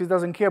Remkes because he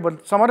doesn't care,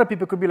 but some other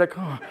people could be like,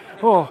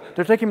 oh,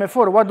 they're taking my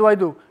photo, what do I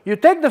do? You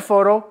take the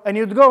photo, and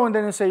you'd go and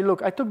then you say,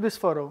 look, I took this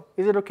photo,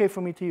 is it okay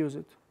for me to use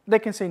it? They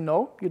can say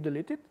no, you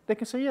delete it. They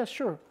can say yes,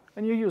 sure,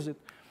 and you use it.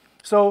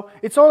 So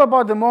it's all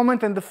about the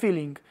moment and the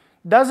feeling.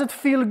 Does it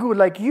feel good?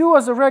 Like you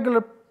as a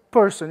regular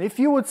person, if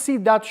you would see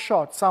that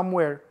shot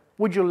somewhere,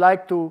 would you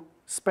like to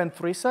spend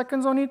 3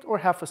 seconds on it or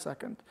half a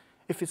second?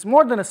 If it's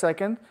more than a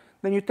second,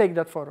 then you take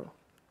that photo.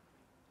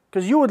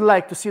 Because you would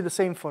like to see the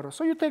same photo,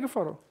 so you take a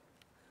photo.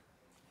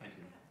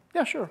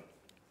 Yeah, sure.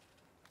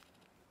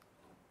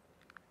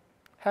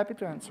 Happy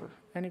to answer.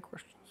 Any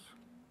questions?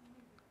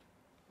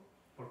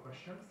 For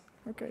questions?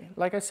 Okay,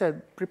 like I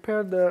said,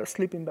 prepare the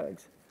sleeping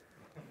bags.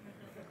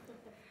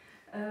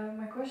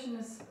 My question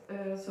is,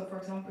 so for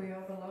example, you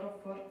have a lot of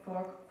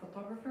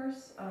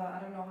photographers. I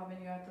don't know how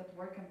many you have at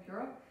WordCamp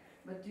Europe,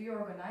 but do you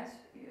organize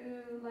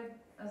like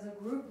as a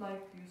group,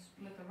 like you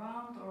split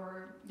around,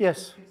 or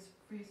Yes. it's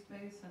free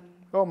space and?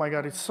 Oh my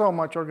God, it's so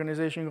much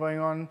organization going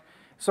on.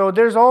 So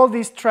there's all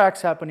these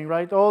tracks happening,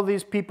 right? All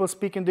these people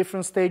speak in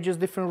different stages,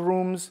 different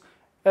rooms.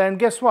 And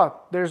guess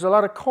what? There's a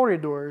lot of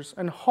corridors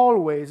and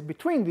hallways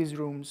between these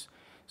rooms.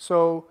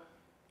 So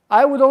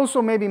I would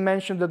also maybe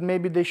mention that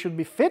maybe they should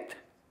be fit.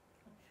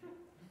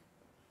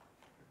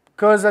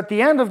 Because at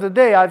the end of the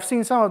day, I've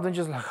seen some of them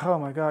just like, oh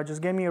my God,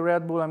 just give me a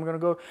Red Bull, I'm going to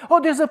go. Oh,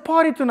 there's a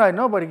party tonight.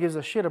 Nobody gives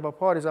a shit about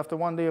parties after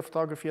one day of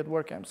photography at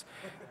WordCamps.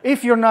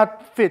 If you're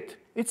not fit.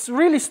 It's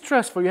really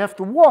stressful. You have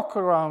to walk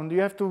around.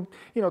 You have to,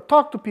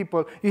 talk to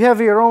people. You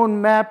have your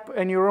own map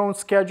and your own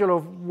schedule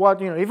of what,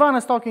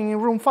 Ivana's talking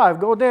in room 5,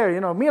 go there.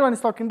 Milan is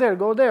talking there,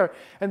 go there.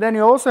 And then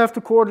you also have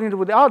to coordinate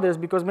with the others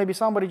because maybe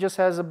somebody just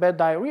has a bad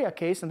diarrhea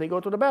case and they go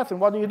to the bathroom.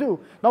 What do?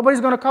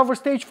 Nobody's going to cover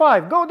stage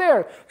 5. Go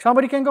there.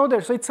 Somebody can go there.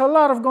 So it's a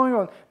lot of going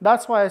on.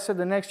 That's why I said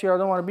the next year I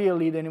don't want to be a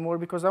lead anymore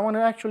because I want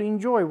to actually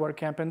enjoy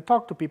WordCamp and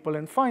talk to people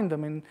and find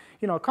them and,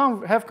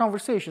 have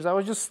conversations. I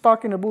was just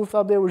stuck in a booth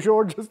up there with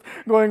George just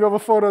going over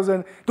photos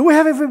and do we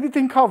have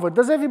everything covered?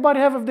 Does everybody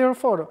have their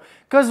photo?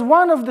 Because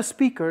one of the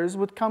speakers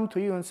would come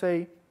to you and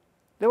say,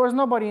 there was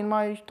nobody in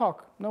my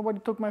talk. Nobody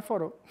took my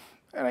photo.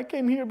 And I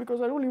came here because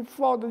I really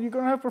thought that you're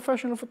going to have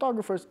professional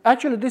photographers.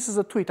 Actually, this is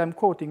a tweet I'm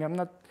quoting. I'm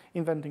not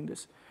inventing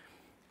this.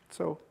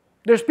 So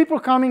there's people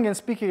coming and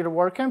speaking at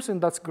WordCamps, and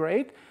that's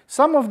great.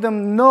 Some of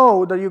them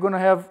know that you're going to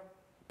have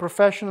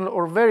professional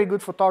or very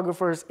good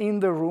photographers in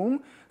the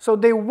room. So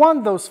they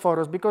want those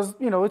photos because,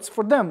 it's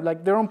for them,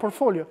 like their own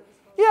portfolio.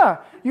 Yeah,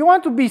 you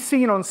want to be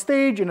seen on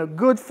stage in a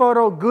good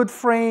photo, good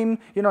frame,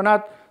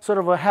 not sort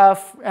of a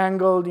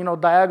half-angled,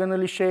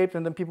 diagonally shaped,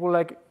 and then people are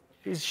like,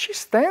 is she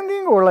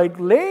standing or like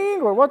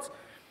laying or what?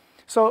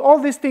 So all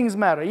these things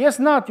matter. Yes,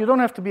 you don't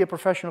have to be a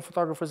professional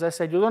photographer, as I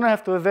said. You don't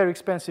have to have very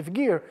expensive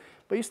gear,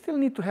 but you still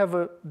need to have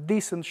a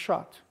decent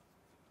shot.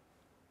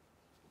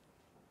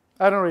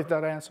 I don't know if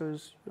that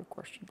answers your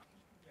question.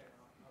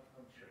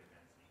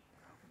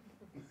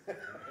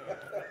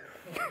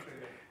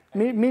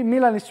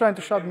 Milan is trying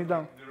to shut me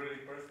down. The really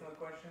personal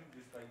question,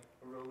 just like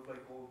wrote like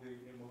all the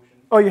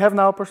emotions. Oh, you have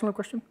now a personal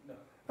question? No.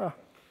 Oh.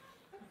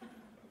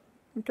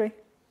 Okay.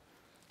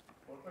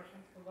 More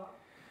questions for that?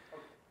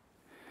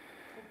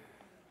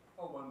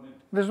 Oh, 1 minute.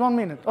 There's 1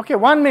 minute. Okay,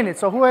 1 minute.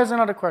 So who has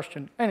another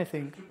question?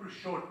 Anything? Super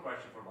short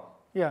question for Bob.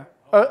 Yeah.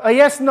 A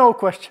yes/no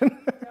question.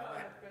 Is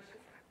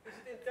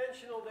it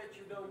intentional that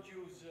you don't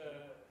use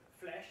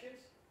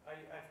flashes?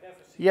 I've never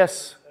seen.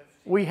 Yes.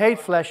 We hate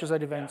flashes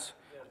at events.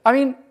 I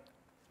mean,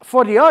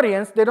 for the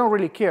audience, they don't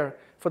really care.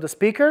 For the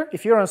speaker,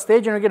 if you're on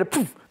stage and you get a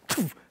poof,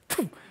 poof,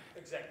 poof,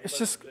 exactly. It's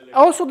just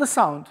also the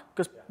sound,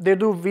 because they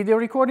do video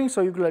recording,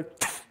 so you go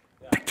like,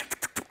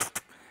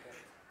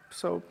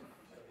 so,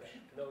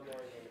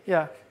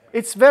 yeah.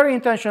 It's very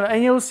intentional,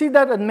 and you'll see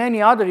that at many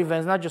other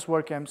events, not just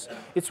WordCamps.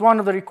 It's one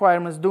of the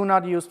requirements, do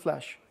not use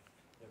flash.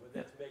 Yeah, but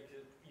that makes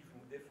it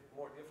even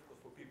more difficult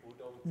for people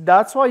who don't.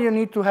 That's why you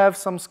need to have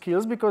some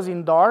skills, because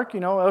in dark,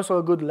 also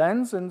a good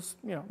lens, and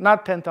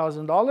not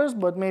 $10,000,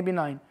 but maybe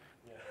 9.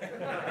 Yeah.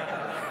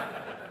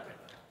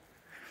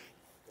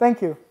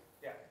 Thank you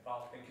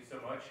so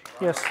much.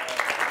 Yes.